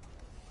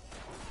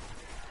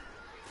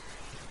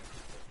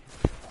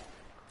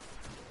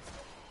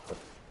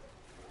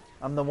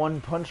 I'm the one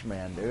punch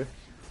man, dude.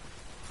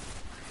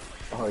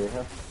 Oh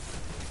yeah.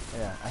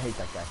 Yeah, I hate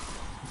that guy.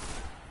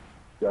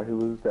 Guy who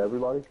loses to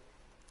everybody?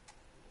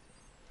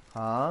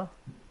 Huh?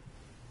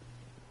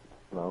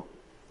 No.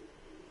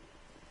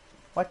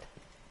 What?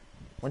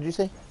 What'd you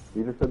say?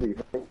 You just said that you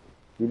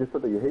just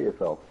said that you hate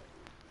yourself.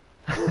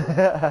 I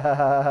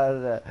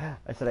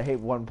said I hate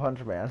One Punch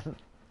Man.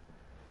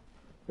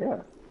 Yeah.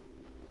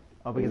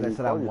 Oh, because I You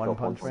said called I'm One yourself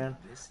One Punch Punch. Man?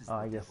 This is Oh,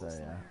 I the guess so, devil's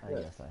yeah. lair. I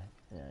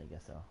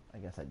guess so. I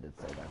guess I did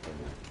say that,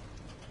 didn't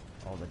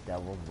I? Oh, the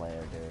Devil's Lair,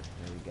 dude.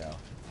 Here we go.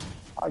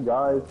 Hi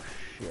guys. Oh,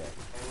 shit.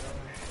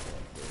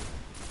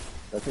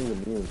 That thing's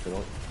immune, so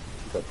don't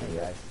keep that Hey, thing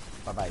guys.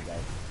 Bye-bye,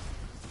 guys.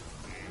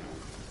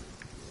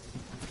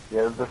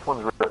 Yeah, this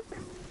one's really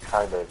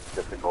kind of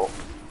difficult.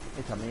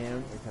 It's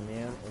immune.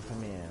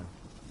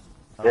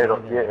 Oh, Yeah,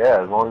 look at that.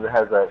 yeah, as long as it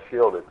has that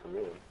shield, it's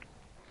immune.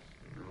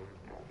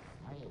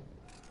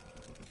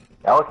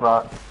 Now it's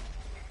not.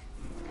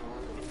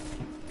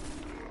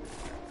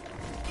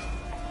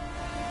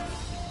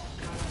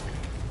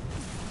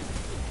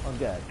 Oh,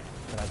 good.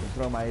 Then I can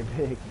throw my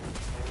big kick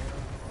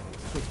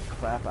the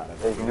crap out of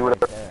Yeah, it. you can do Right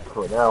whatever there.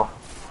 right now.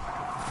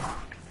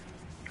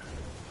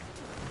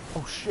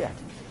 Oh, shit.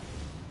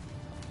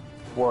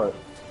 What?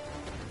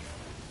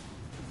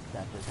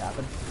 That just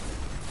happened.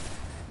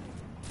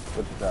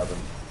 What just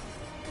happened?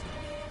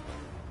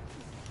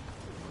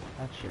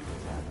 That shit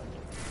just happened.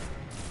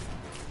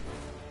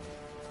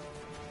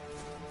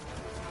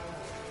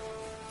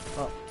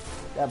 Oh,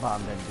 that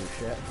bomb didn't do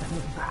shit.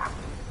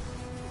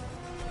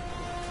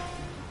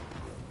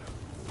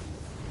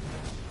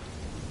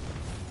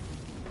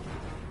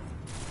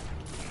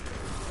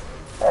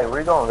 Hey, where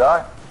you going,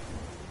 guy?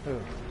 Who?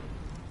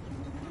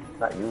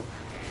 Not you.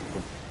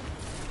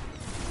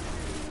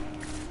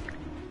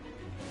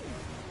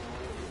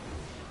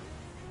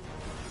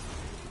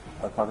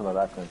 I was talking about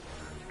that thing.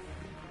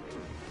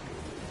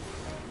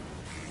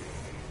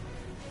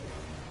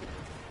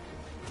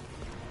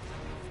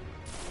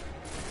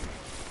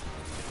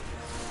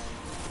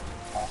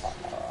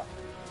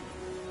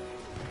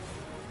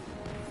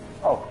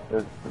 Oh,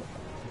 there's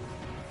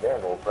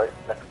Daniel right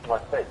next to my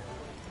face.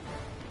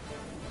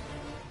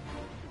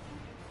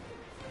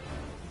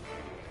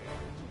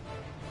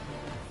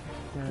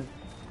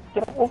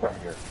 Get over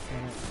here.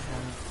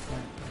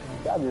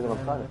 God, dude,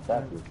 I'm trying to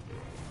stab you.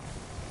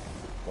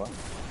 What?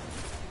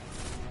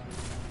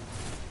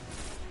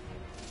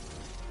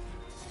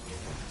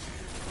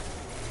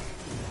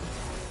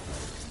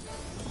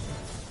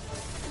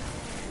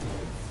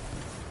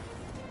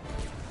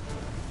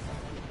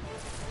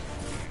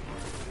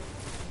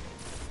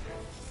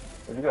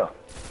 Where'd you go?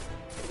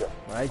 Where'd you go?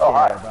 Right Oh,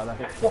 there, hi.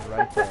 brother.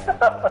 Right there,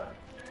 brother.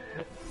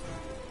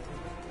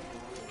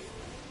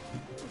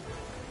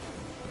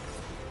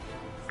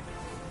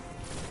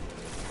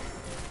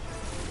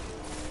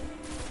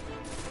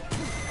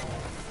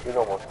 He's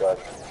almost dead.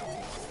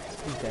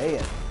 He's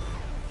dead.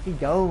 He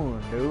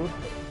gone, dude.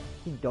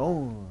 He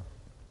gone.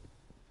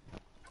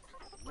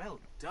 Well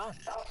done.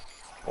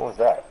 What was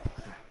that?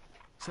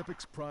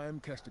 Sepix Prime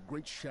cast a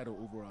great shadow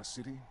over our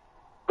city.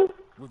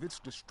 With its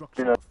You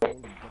destruction, know, the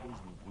fallen devils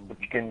will rule.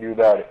 what you can do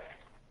about it.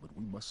 But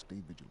we must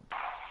stay vigilant.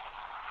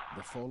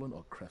 The fallen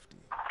are crafty,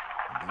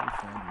 and they'll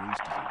find ways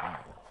to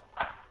survive.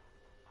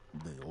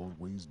 They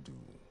always do.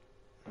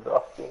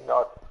 Dusty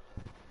nuts.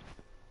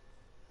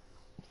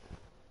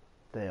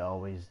 They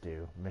always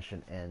do.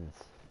 Mission ends.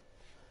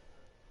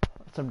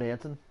 Some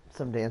dancing,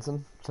 some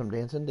dancing, some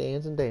dancing,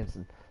 dancing,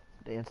 dancing.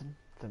 Dancing,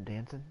 some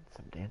dancing,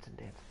 some dancing,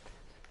 dancing.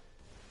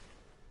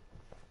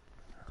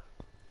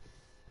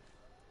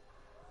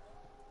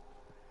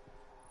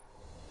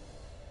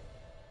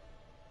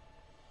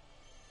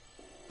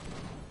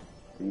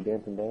 Are you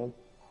dancing, Dan?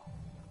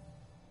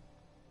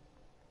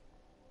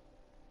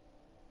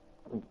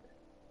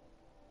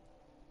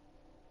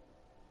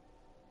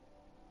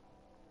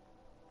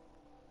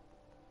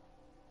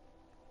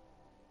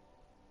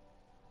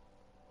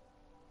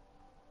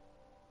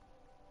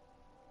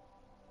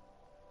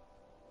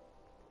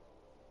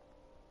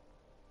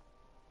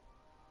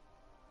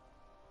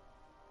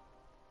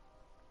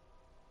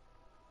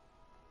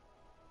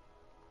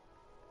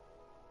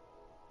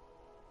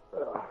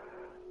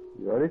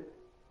 You ready?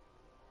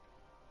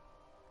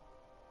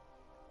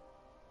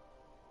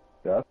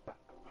 Yeah.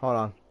 Hold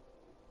on.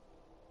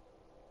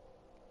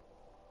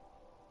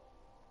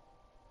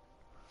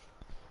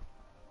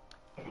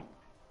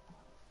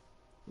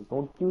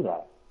 Don't do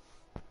that.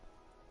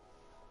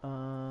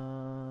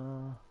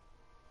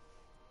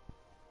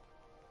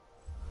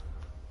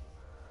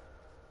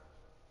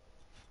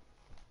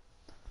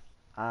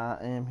 I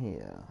am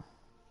here.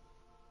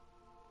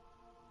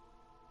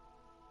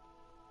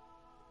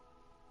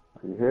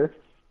 Are you here?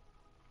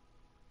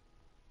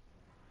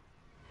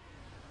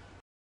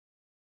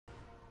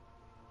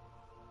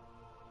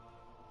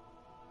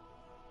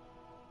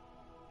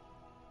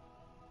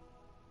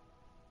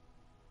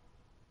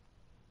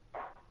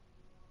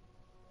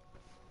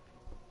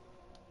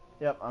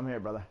 Yep, I'm here,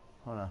 brother.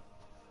 Hold on.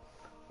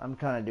 I'm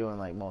kind of doing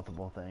like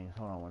multiple things.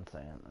 Hold on one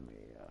second. Let me.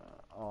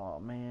 Oh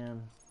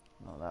man.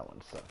 No, that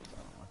one sucks. I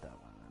don't want that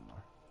one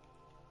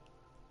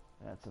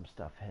Got some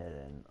stuff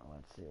hidden.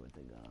 Let's see what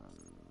they got.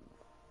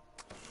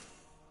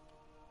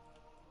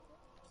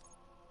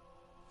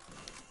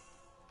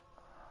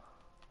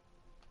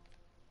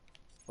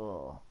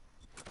 Oh.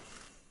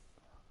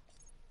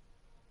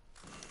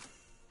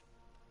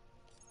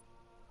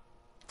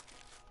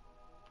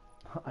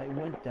 I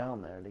went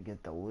down there to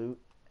get the loot,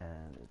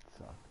 and it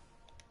sucked.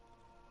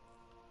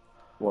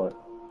 What?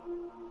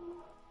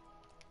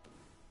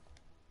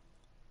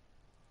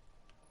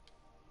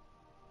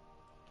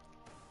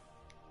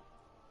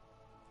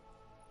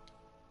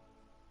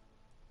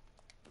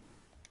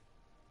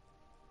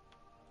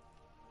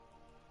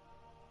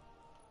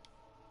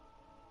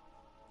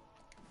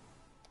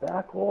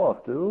 Back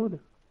off, dude.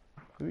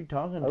 Who are you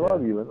talking I to?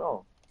 love you, but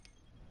no.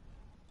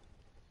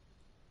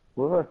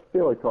 Who do I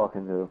feel like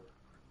talking to?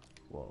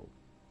 Whoa.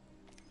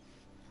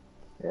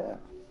 Yeah,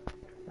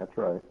 that's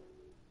right.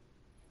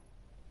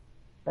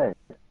 Hey,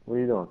 what are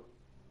you doing?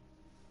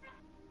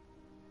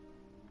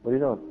 What are you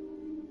doing?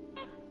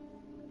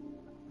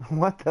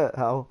 What the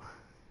hell?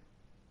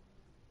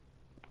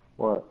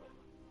 What?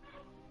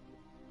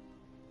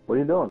 What are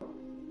you doing?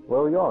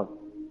 Where are we going?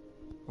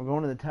 We're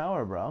going to the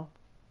tower, bro.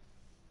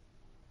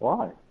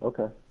 Why?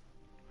 Okay.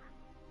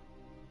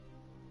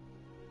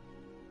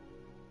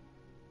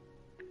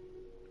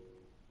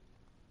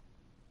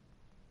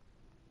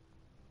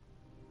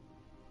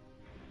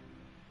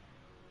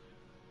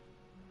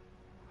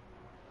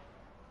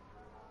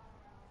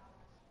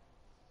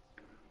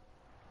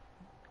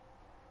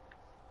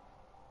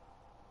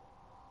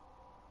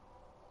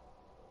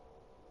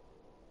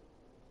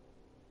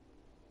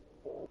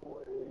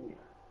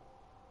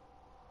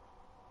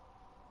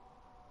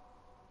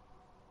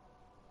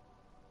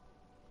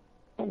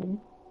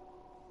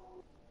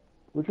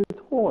 Where's your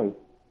toy?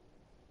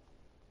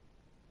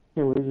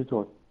 Here, where's your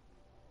toy?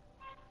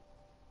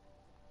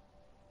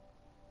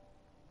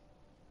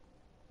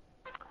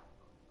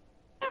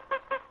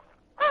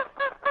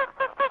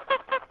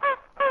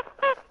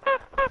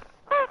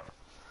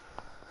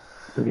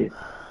 Okay.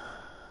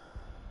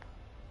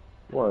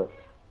 What?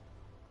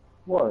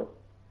 What?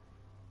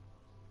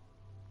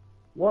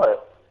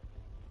 What?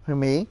 Who,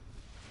 me?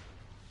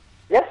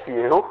 Yes,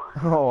 you.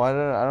 Oh, I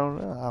don't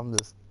know.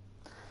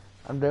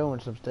 I'm doing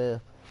some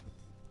stuff.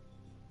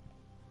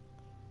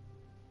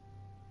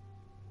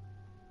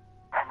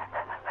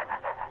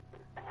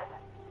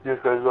 Yes,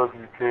 I love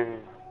you, Kenny.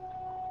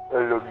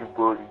 I love you,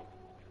 buddy.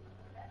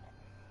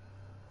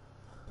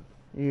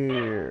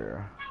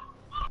 Yeah.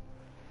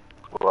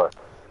 What?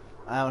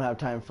 I don't have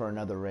time for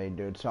another raid,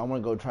 dude. So I'm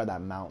gonna go try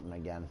that mountain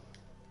again.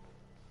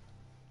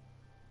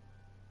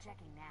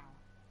 Checking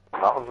now.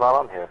 Mountain's not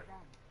on here.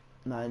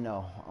 No, I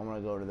know. I'm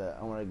gonna go to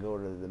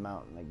the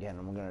mountain again.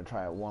 I'm gonna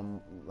try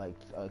it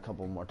a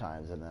couple more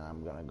times, and then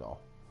I'm gonna go.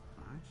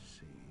 I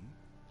see.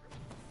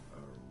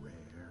 A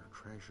rare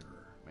treasure.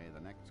 May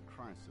the next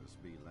crisis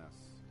be less.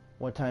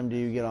 What time do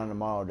you get on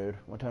tomorrow, dude?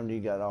 What time do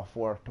you get off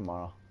work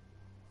tomorrow?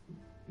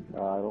 I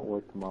don't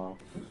work tomorrow.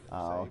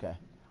 Oh, okay.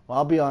 Well,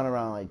 I'll be on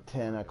around like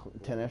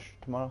 10-ish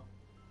tomorrow.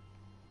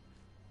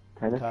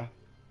 10-ish? Okay.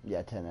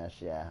 Yeah,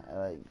 10-ish, yeah.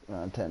 Like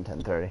around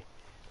 10:30.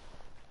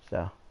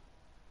 So.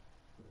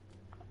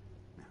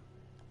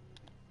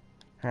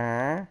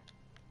 Huh?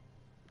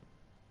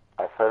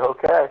 I said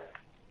okay.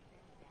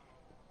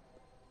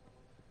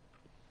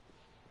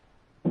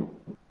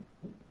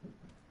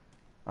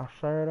 I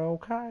said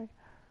okay.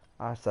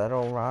 I said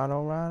alright,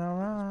 alright,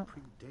 alright.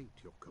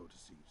 Predate your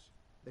courtesies.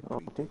 They Oh,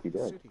 I think you predate the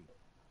did. city.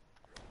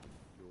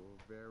 You're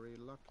very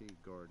lucky,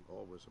 Gordon.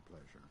 Always a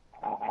pleasure.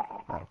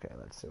 Okay,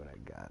 let's see what I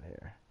got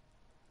here.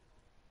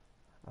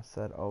 I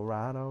said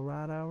alright,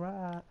 alright,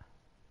 alright.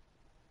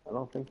 I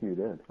don't think you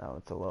did. Oh,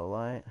 it's a low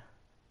light.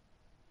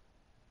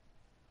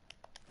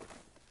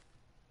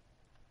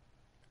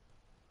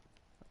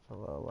 It's a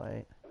low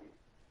light.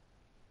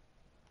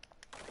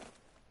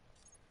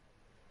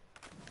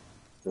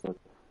 Good.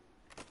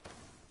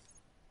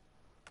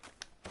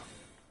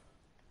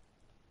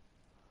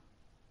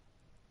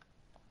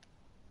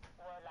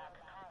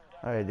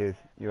 Alright, dude.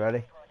 You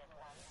ready?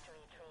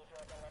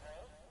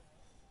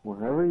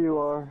 Wherever you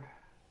are.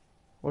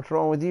 What's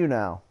wrong with you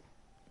now?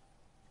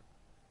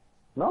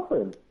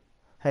 Nothing.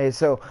 Hey,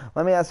 so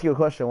let me ask you a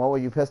question. What were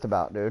you pissed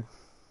about, dude?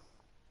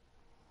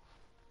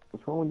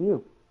 What's wrong with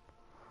you?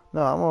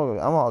 No,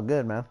 I'm all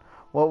good, man.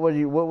 What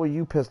were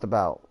you pissed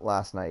about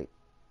last night?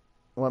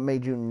 What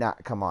made you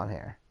not come on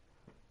here?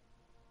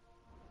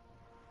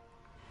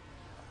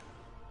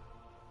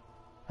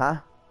 Huh?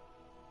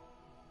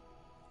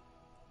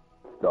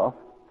 Stuff.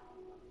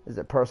 Is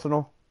it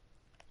personal?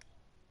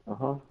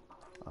 Uh-huh.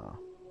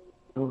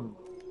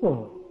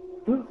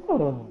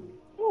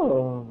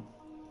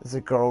 Is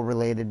it girl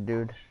related,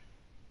 dude?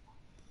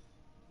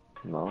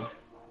 No.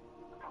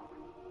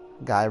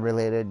 Guy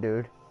related,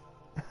 dude?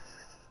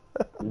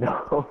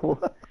 No.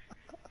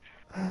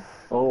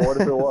 Oh, what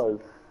if it was?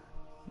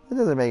 It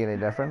doesn't make any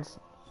difference.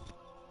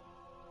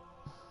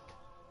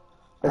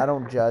 I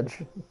don't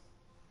judge.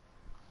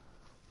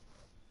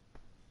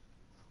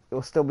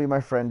 You'll still be my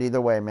friend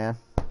either way, man.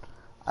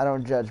 I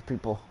don't judge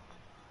people.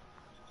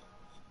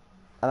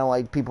 I don't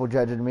like people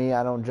judging me.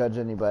 I don't judge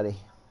anybody.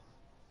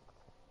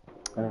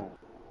 Uh,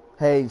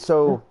 Hey,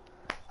 so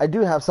I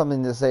do have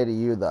something to say to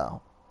you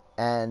though.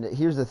 And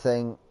here's the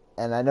thing,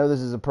 and I know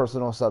this is a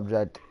personal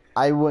subject.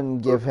 I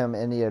wouldn't give him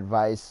any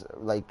advice,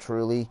 like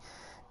truly,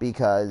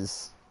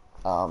 because,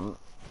 and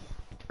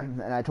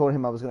I told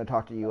him I was going to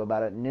talk to you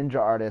about it. Ninja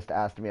Artist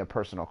asked me a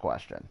personal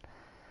question,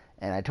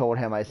 and I told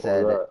him, I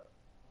said,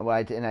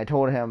 and I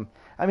told him,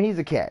 I mean, he's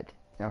a kid,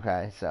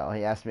 okay, so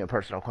he asked me a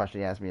personal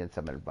question. He asked me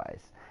some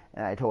advice,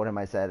 and I told him,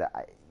 I said,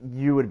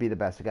 you would be the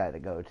best guy to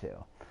go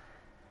to.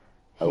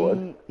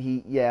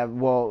 Yeah.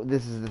 Well,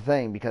 this is the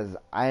thing because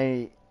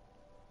yeah,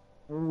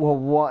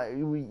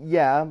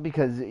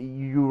 because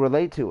you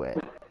relate to it.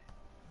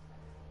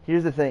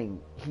 Here's the thing.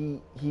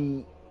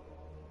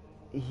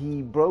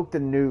 He broke the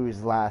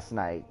news last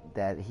night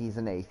that he's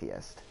an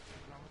atheist.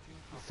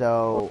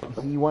 So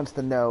he wants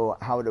to know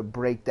how to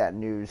break that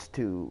news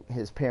to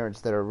his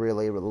parents that are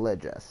really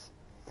religious.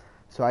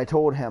 So I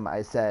told him,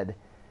 I said,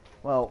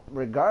 well,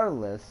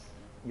 regardless,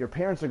 your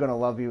parents are going to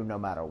love you no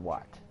matter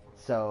what.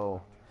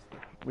 So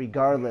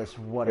regardless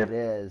what it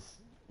is,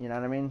 you know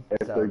what I mean?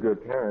 If they're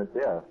good parents,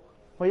 yeah.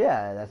 Well,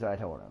 yeah, that's what I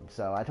told him.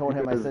 So I told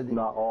him, I said,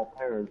 not all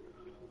parents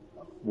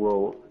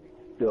will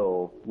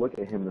still look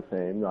at him the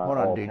same. Not hold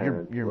on, all dude,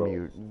 parents you're will.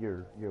 mute.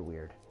 You're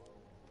weird.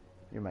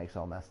 Your mic's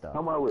all messed up. How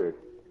am I weird?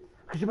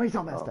 Because your mic's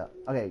all messed up.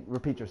 Okay,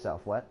 repeat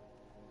yourself. What?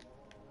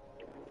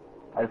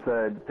 I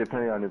said,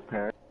 depending on his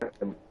parents,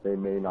 they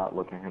may not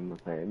look at him the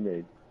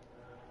same.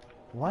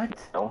 What?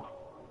 No.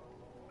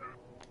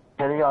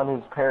 Depending on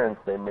his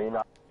parents, they may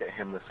not look at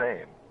him the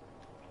same.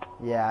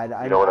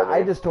 Yeah, You know what I mean?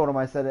 I just told him,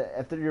 I said,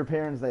 if they're your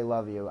parents, they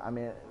love you. I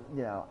mean,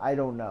 you know, I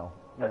don't know.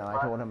 You know,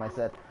 I told him, I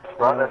said,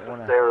 Not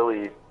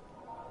necessarily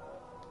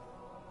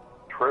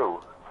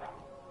true,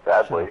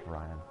 sadly. Shut up,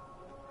 Ryan.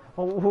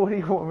 Well, what do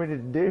you want me to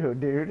do,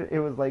 dude? It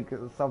was like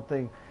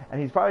something,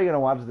 and he's probably gonna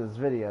watch this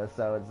video,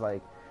 so it's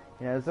like,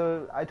 you know.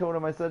 So I told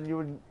him, I said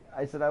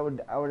I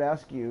would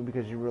ask you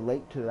because you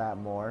relate to that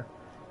more.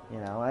 You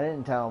know, I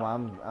didn't tell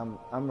him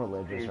I'm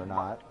religious or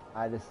not.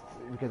 I just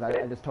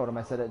told him,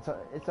 I said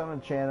it's on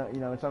a channel, you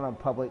know, it's on a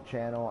public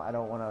channel. I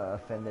don't want to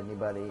offend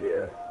anybody.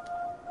 Yeah.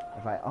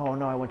 If I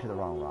I went to the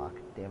wrong rock.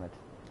 Damn it.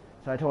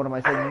 So I told him,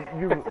 I said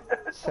you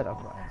shut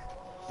up, Ryan.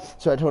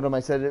 So I told him,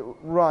 I said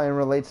Ryan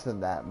relates to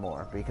that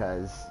more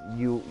because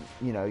you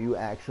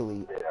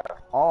actually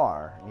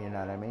are, you know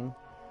what I mean?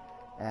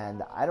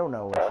 And I don't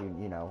know what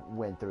you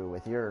went through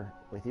with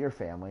your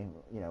family,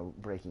 you know,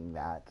 breaking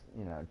that,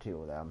 you know,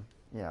 to them.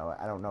 You know,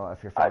 I don't know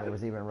if your family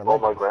was even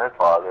religious. Well,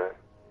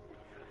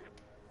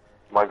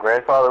 my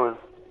grandfather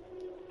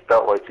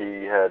felt like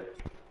he had,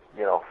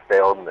 you know,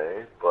 failed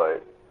me,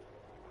 but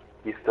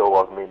he still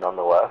loved me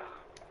nonetheless.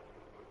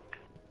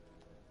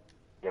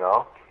 You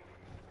know?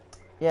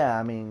 Yeah,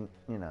 I mean,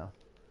 you know.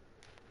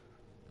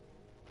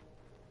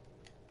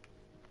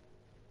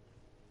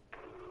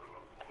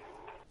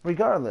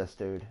 Regardless,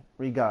 dude.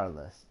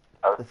 Regardless.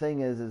 The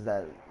thing is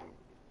that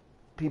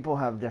people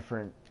have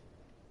different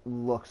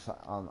looks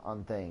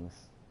on things.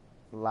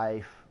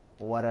 Life,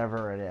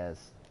 whatever it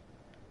is.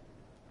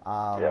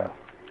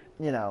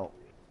 You know,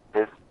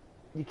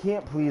 you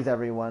can't please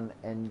everyone,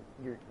 and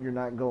you're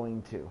not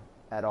going to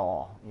at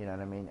all. You know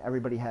what I mean?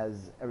 Everybody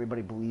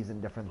believes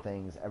in different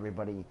things.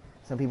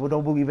 Some people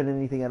don't believe in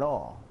anything at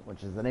all,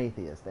 which is an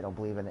atheist. They don't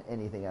believe in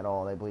anything at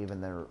all. They believe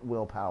in their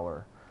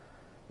willpower.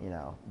 You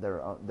know,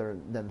 their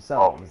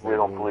themselves. We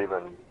don't believe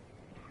in.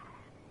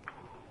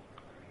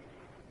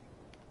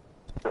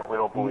 We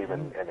don't believe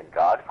in a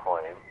God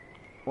claim.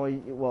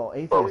 Well,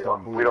 atheists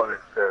don't believe. We don't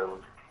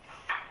necessarily.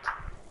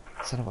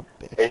 Son of a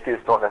bitch.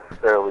 Atheists don't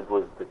necessarily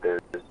believe that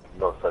there's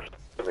no such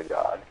thing as a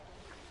God.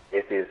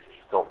 Atheists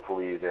just don't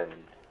believe in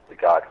the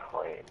God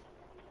claim.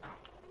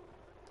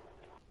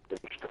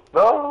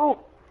 No.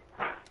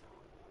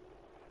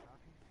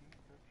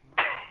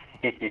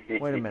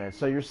 Wait a minute.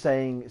 So you're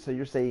saying.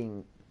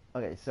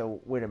 Okay.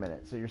 So wait a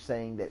minute. So you're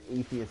saying that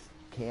atheists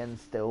can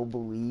still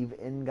believe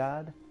in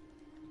God?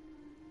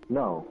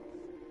 No.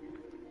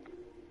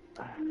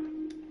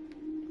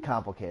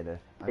 Complicated,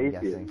 I'm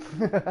guessing.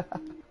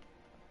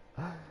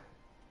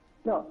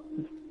 No,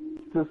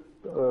 just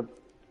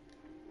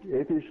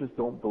atheists just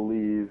don't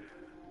believe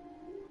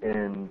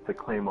in the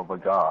claim of a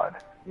God.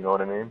 You know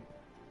what I mean?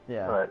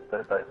 Yeah.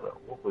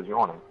 What was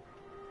yawning?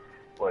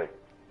 Like,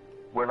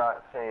 we're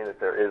not saying that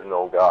there is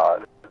no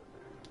God.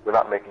 We're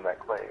not making that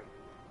claim.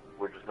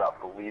 We're just not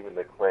believing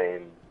the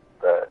claim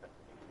that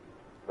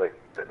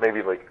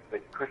maybe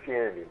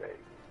Christianity makes,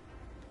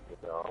 you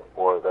know,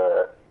 or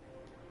that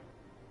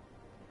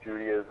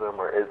Judaism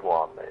or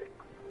Islam makes.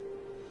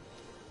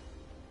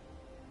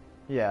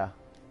 Yeah.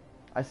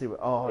 I see what...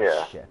 Oh,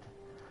 yeah. Shit.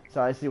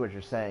 So I see what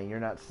you're saying.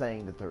 You're not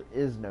saying that there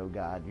is no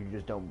God. You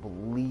just don't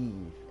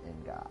believe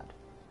in God.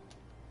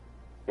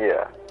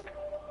 Yeah.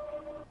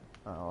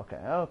 Oh, okay.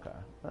 Okay.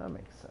 That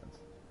makes sense.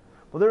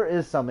 Well, there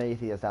is some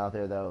atheists out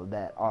there, though,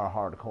 that are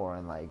hardcore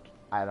and, like,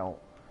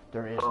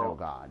 there is no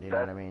God. You know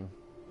what I mean?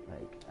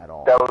 Like, at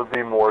all. That would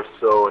be more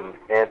so an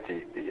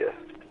anti-theist,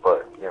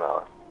 but, you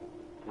know,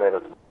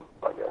 tomatoes,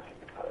 I guess you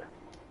could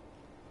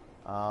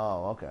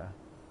Oh, okay.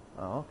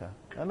 Oh, okay.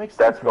 That makes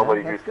That's sense, man.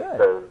 somebody That's who good.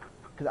 says,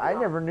 Because I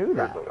never knew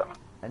there's that. no God.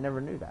 I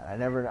never knew that. I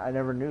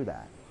never knew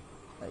that.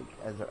 Like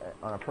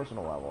on a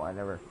personal level, I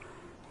never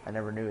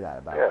knew that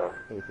about Yeah.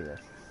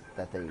 atheists.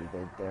 That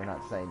they're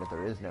not saying that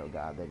there is no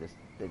God.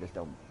 They just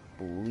don't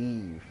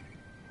believe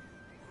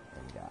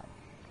in God.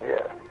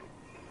 Yeah.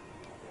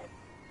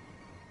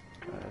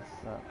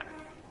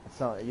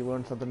 So you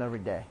learn something every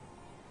day.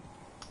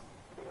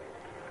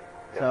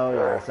 Yes, So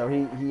yeah, sir. so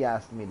he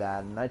asked me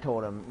that, and I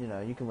told him,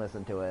 you can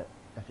listen to it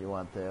if you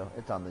want to.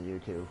 It's on the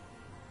YouTube.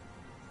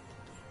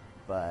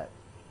 But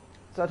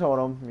so I told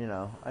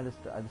him, I just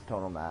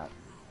told him that.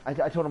 I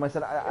told him, I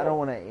said I don't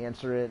want to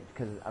answer it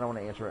because I don't want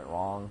to answer it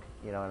wrong,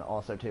 and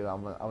also too I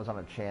was on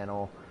a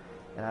channel,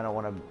 and I don't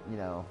want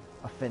to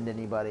offend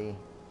anybody,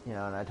 and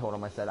I told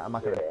him, I said I'm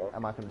not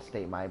gonna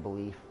state my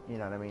belief, you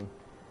know what I mean,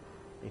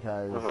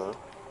 because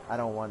I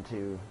don't want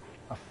to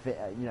offend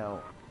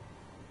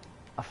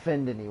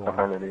anyone.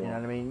 Offend anyone. You know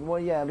what I mean? Well,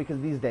 yeah, because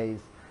these days,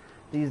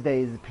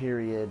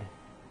 period,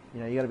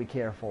 you got to be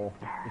careful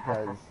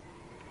because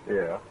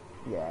Yeah.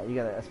 yeah, you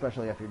got to,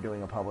 especially if you're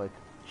doing a public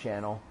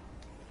channel.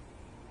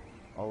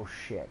 Oh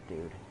shit,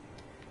 dude!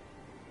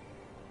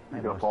 I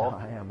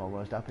am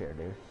almost up here,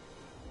 dude.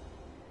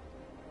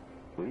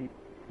 Sweet.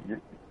 You're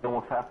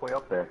almost halfway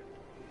up there.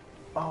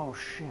 Oh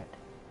shit!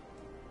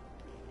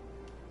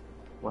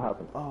 What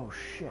happened? Oh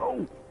shit!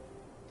 Oh.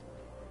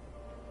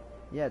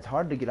 Yeah, it's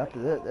hard to get up to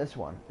this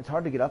one. It's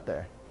hard to get up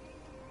there.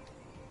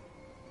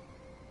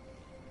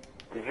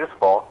 Did you just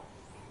fall?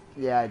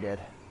 Yeah, I did.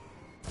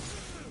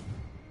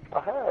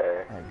 Oh,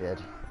 hey. I did.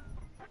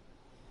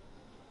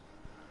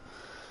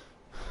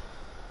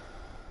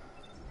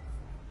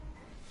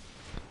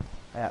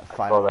 I got 5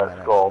 saw more that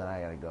minutes skull. and then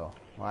I gotta go.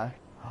 What?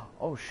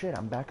 Oh shit,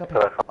 I'm back up So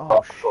here. I saw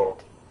Oh that skull.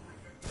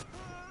 shit.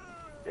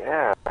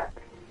 Yeah.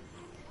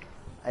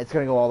 It's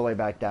gonna go all the way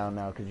back down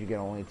now because you get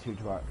only 2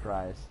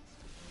 tries.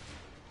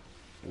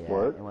 Yeah,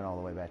 What? it went all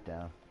the way back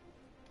down.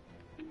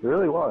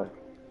 Really? Why?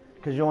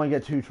 Because you only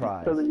get 2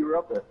 tries. You said that you were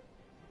up there.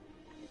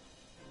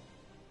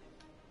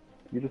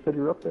 You just said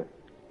you were up there.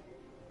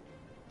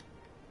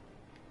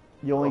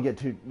 You only get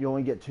 2. You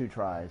only get 2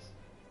 tries.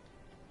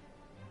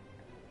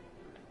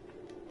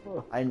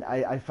 Huh.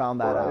 I found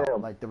that Well, I out.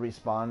 am. Like the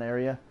respawn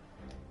area.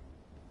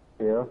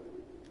 Yeah.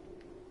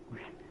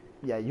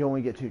 Yeah, you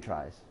only get 2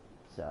 tries.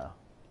 So.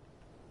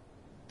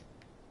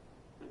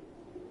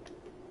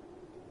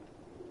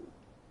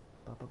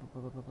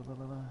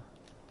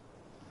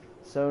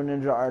 So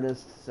Ninja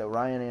Artist. So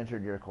Ryan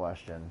answered your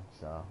question.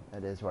 So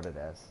it is what it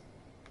is.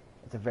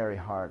 It's a very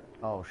hard.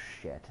 Oh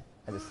shit!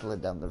 I just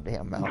slid down the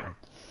damn mountain.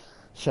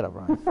 Shut up,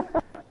 Ryan.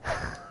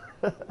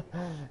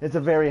 It's a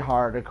very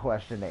hard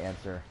question to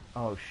answer.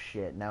 Oh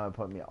shit! Now it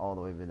put me all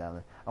the way down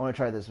there. I want to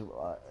try this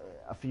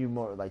a few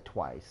more, like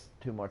twice,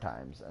 2 more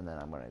times, and then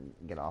I'm gonna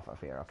get off of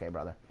here. Okay,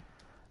 brother.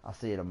 I'll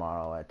see you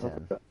tomorrow at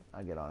 10. Okay.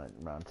 I'll get on it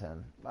around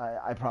 10.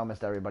 I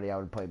promised everybody I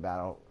would play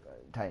Battle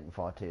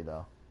Titanfall 2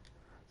 though.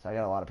 So I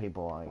got a lot of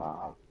people on.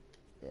 Wow.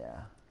 Yeah.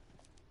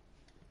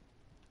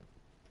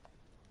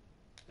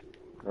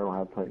 I don't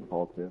have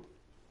Titanfall 2.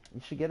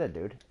 You should get it,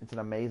 dude. It's an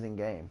amazing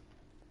game.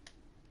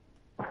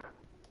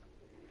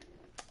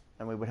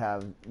 And we would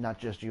have, not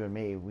just you and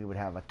me, we would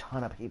have a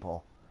ton of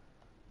people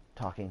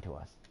talking to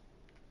us.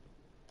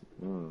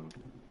 Mm.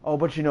 Oh,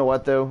 but you know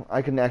what, though?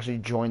 I can actually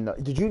join the...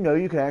 Did you know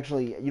you can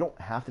actually... You don't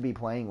have to be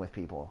playing with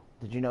people.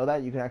 Did you know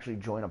that? You can actually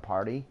join a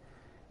party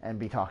and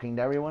be talking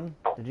to everyone?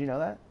 Did you know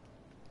that?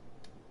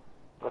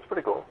 That's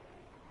pretty cool.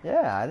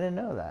 Yeah, I didn't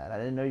know that. I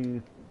didn't know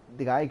you...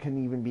 The guy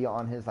can even be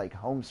on his, like,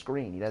 home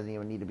screen. He doesn't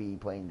even need to be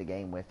playing the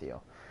game with you.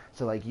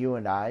 So, like, you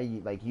and I,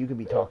 like, you could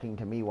be talking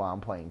to me while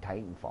I'm playing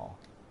Titanfall.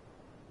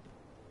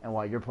 And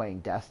while you're playing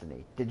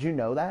Destiny. Did you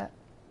know that?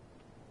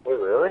 Wait,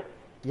 really?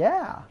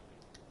 Yeah.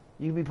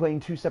 You could be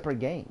playing 2 separate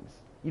games.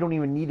 You don't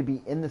even need to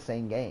be in the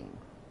same game.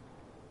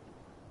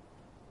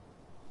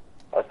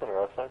 That's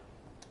interesting.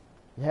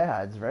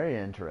 Yeah, it's very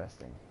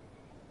interesting.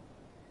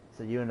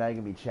 So you and I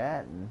can be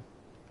chatting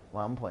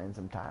while I'm playing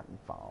some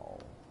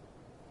Titanfall.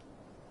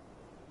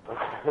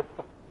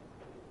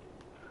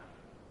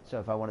 So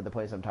if I wanted to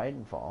play some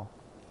Titanfall,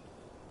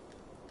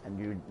 and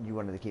you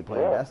wanted to keep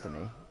playing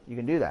Destiny, you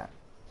can do that.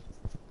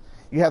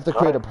 You have to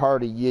create a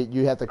party.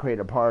 You have to create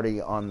a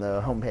party on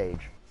the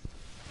homepage.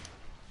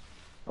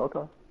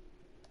 Okay.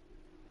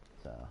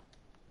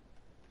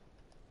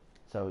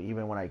 So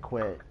even when I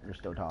quit, you're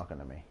still talking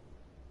to me.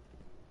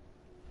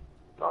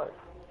 Nice.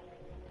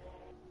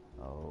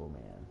 Oh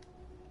man.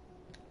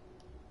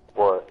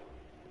 What?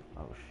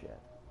 Oh shit.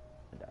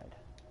 I died.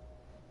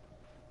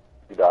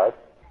 You died?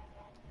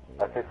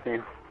 Yeah. I can see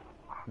you.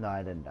 No,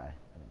 I didn't die.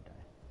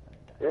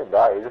 You didn't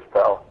die, you just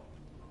fell.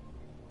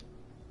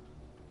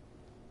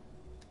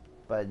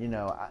 But you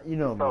know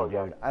me,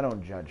 dude. I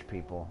don't judge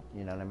people.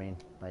 You know what I mean?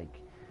 Like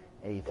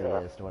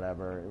atheist,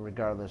 whatever.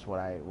 Regardless what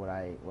I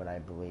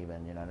believe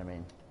in. You know what I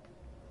mean?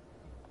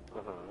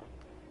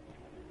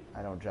 Mm-hmm.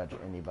 I don't judge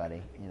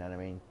anybody. You know what I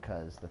mean?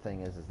 Because the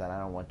thing is that I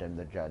don't want them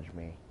to judge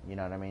me. You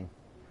know what I mean?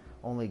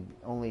 Only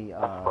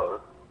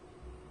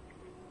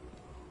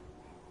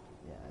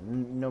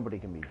nobody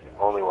can be judged.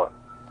 Only what?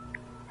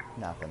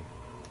 Nothing.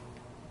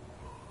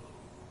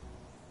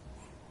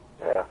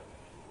 Yeah.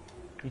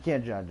 You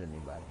can't judge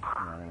anybody.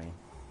 You know what I mean?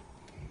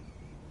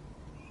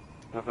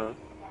 Mhm.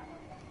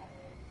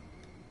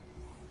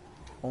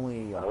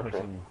 Only a Okay.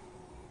 person.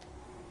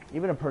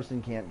 Even a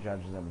person can't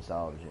judge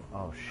themselves.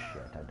 Oh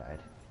shit! I died.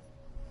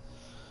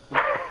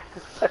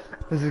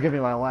 This is gonna be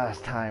my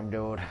last time,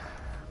 dude.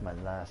 My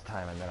last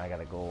time, and then I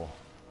gotta go.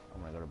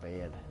 I'm gonna go to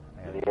bed.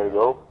 You gotta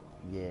go?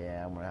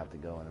 Yeah, I'm gonna have to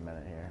go in a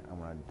minute here. I'm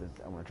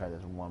gonna try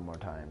this one more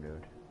time,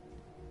 dude.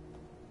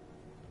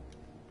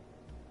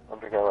 I'm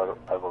drinking out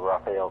of a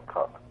Raphael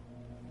cup.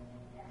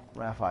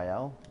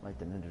 Raphael, like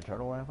the Ninja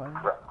Turtle Raphael.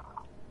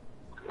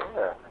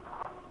 Yeah.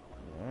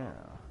 Yeah.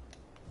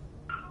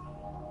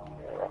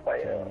 Yeah,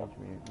 Raphael. Teenage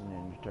Mutant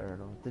Ninja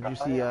Turtles.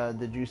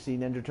 Did you see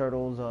Ninja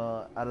Turtles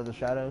Out of the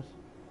Shadows?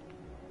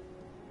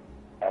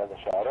 Out of the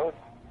shadows?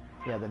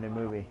 Yeah, the new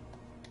movie.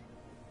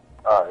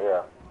 Oh,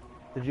 yeah.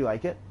 Did you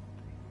like it?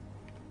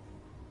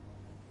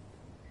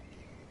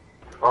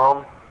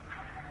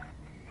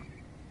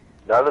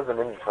 Not as a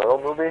Ninja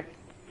Turtle movie.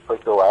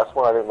 Like the last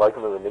one, I didn't like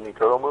him as a Ninja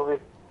Turtle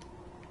movie.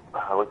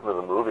 I liked him as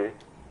a movie.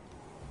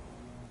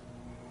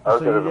 I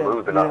liked it as a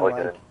movie, but not like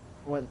it.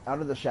 What, Out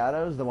of the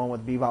Shadows, the one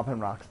with Bebop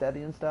and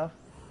Rocksteady and stuff?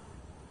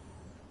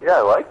 Yeah,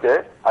 I liked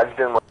it. I just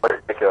didn't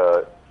like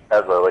it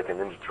as a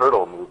Ninja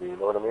Turtle movie. You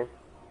know what I mean?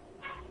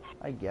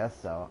 I guess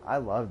so. I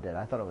loved it.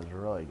 I thought it was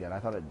really good. I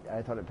thought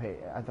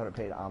it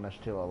paid homage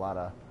to a lot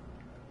of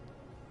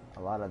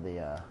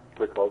the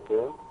The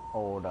cartoon.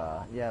 old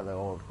the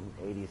old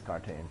 80s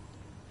cartoon.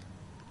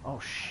 Oh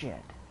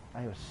shit.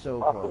 I was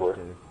so Possibly. close,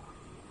 dude.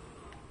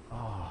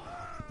 Oh.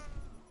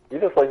 You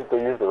just like it to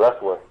use the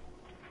wrestler.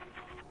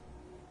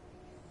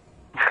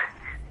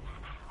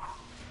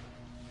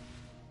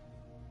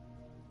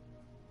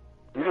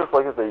 You just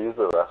like it to use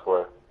the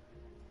wrestler.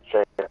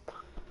 Shane.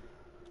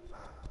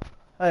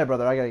 Hey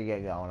brother, I gotta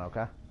get going,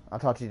 okay? I'll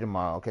talk to you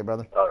tomorrow, okay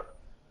brother? Alright.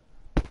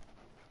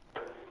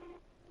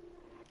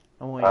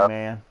 I'm waiting,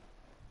 man.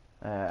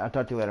 I'll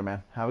talk to you later,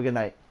 man. Have a good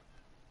night.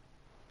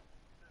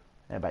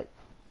 Yeah, bye.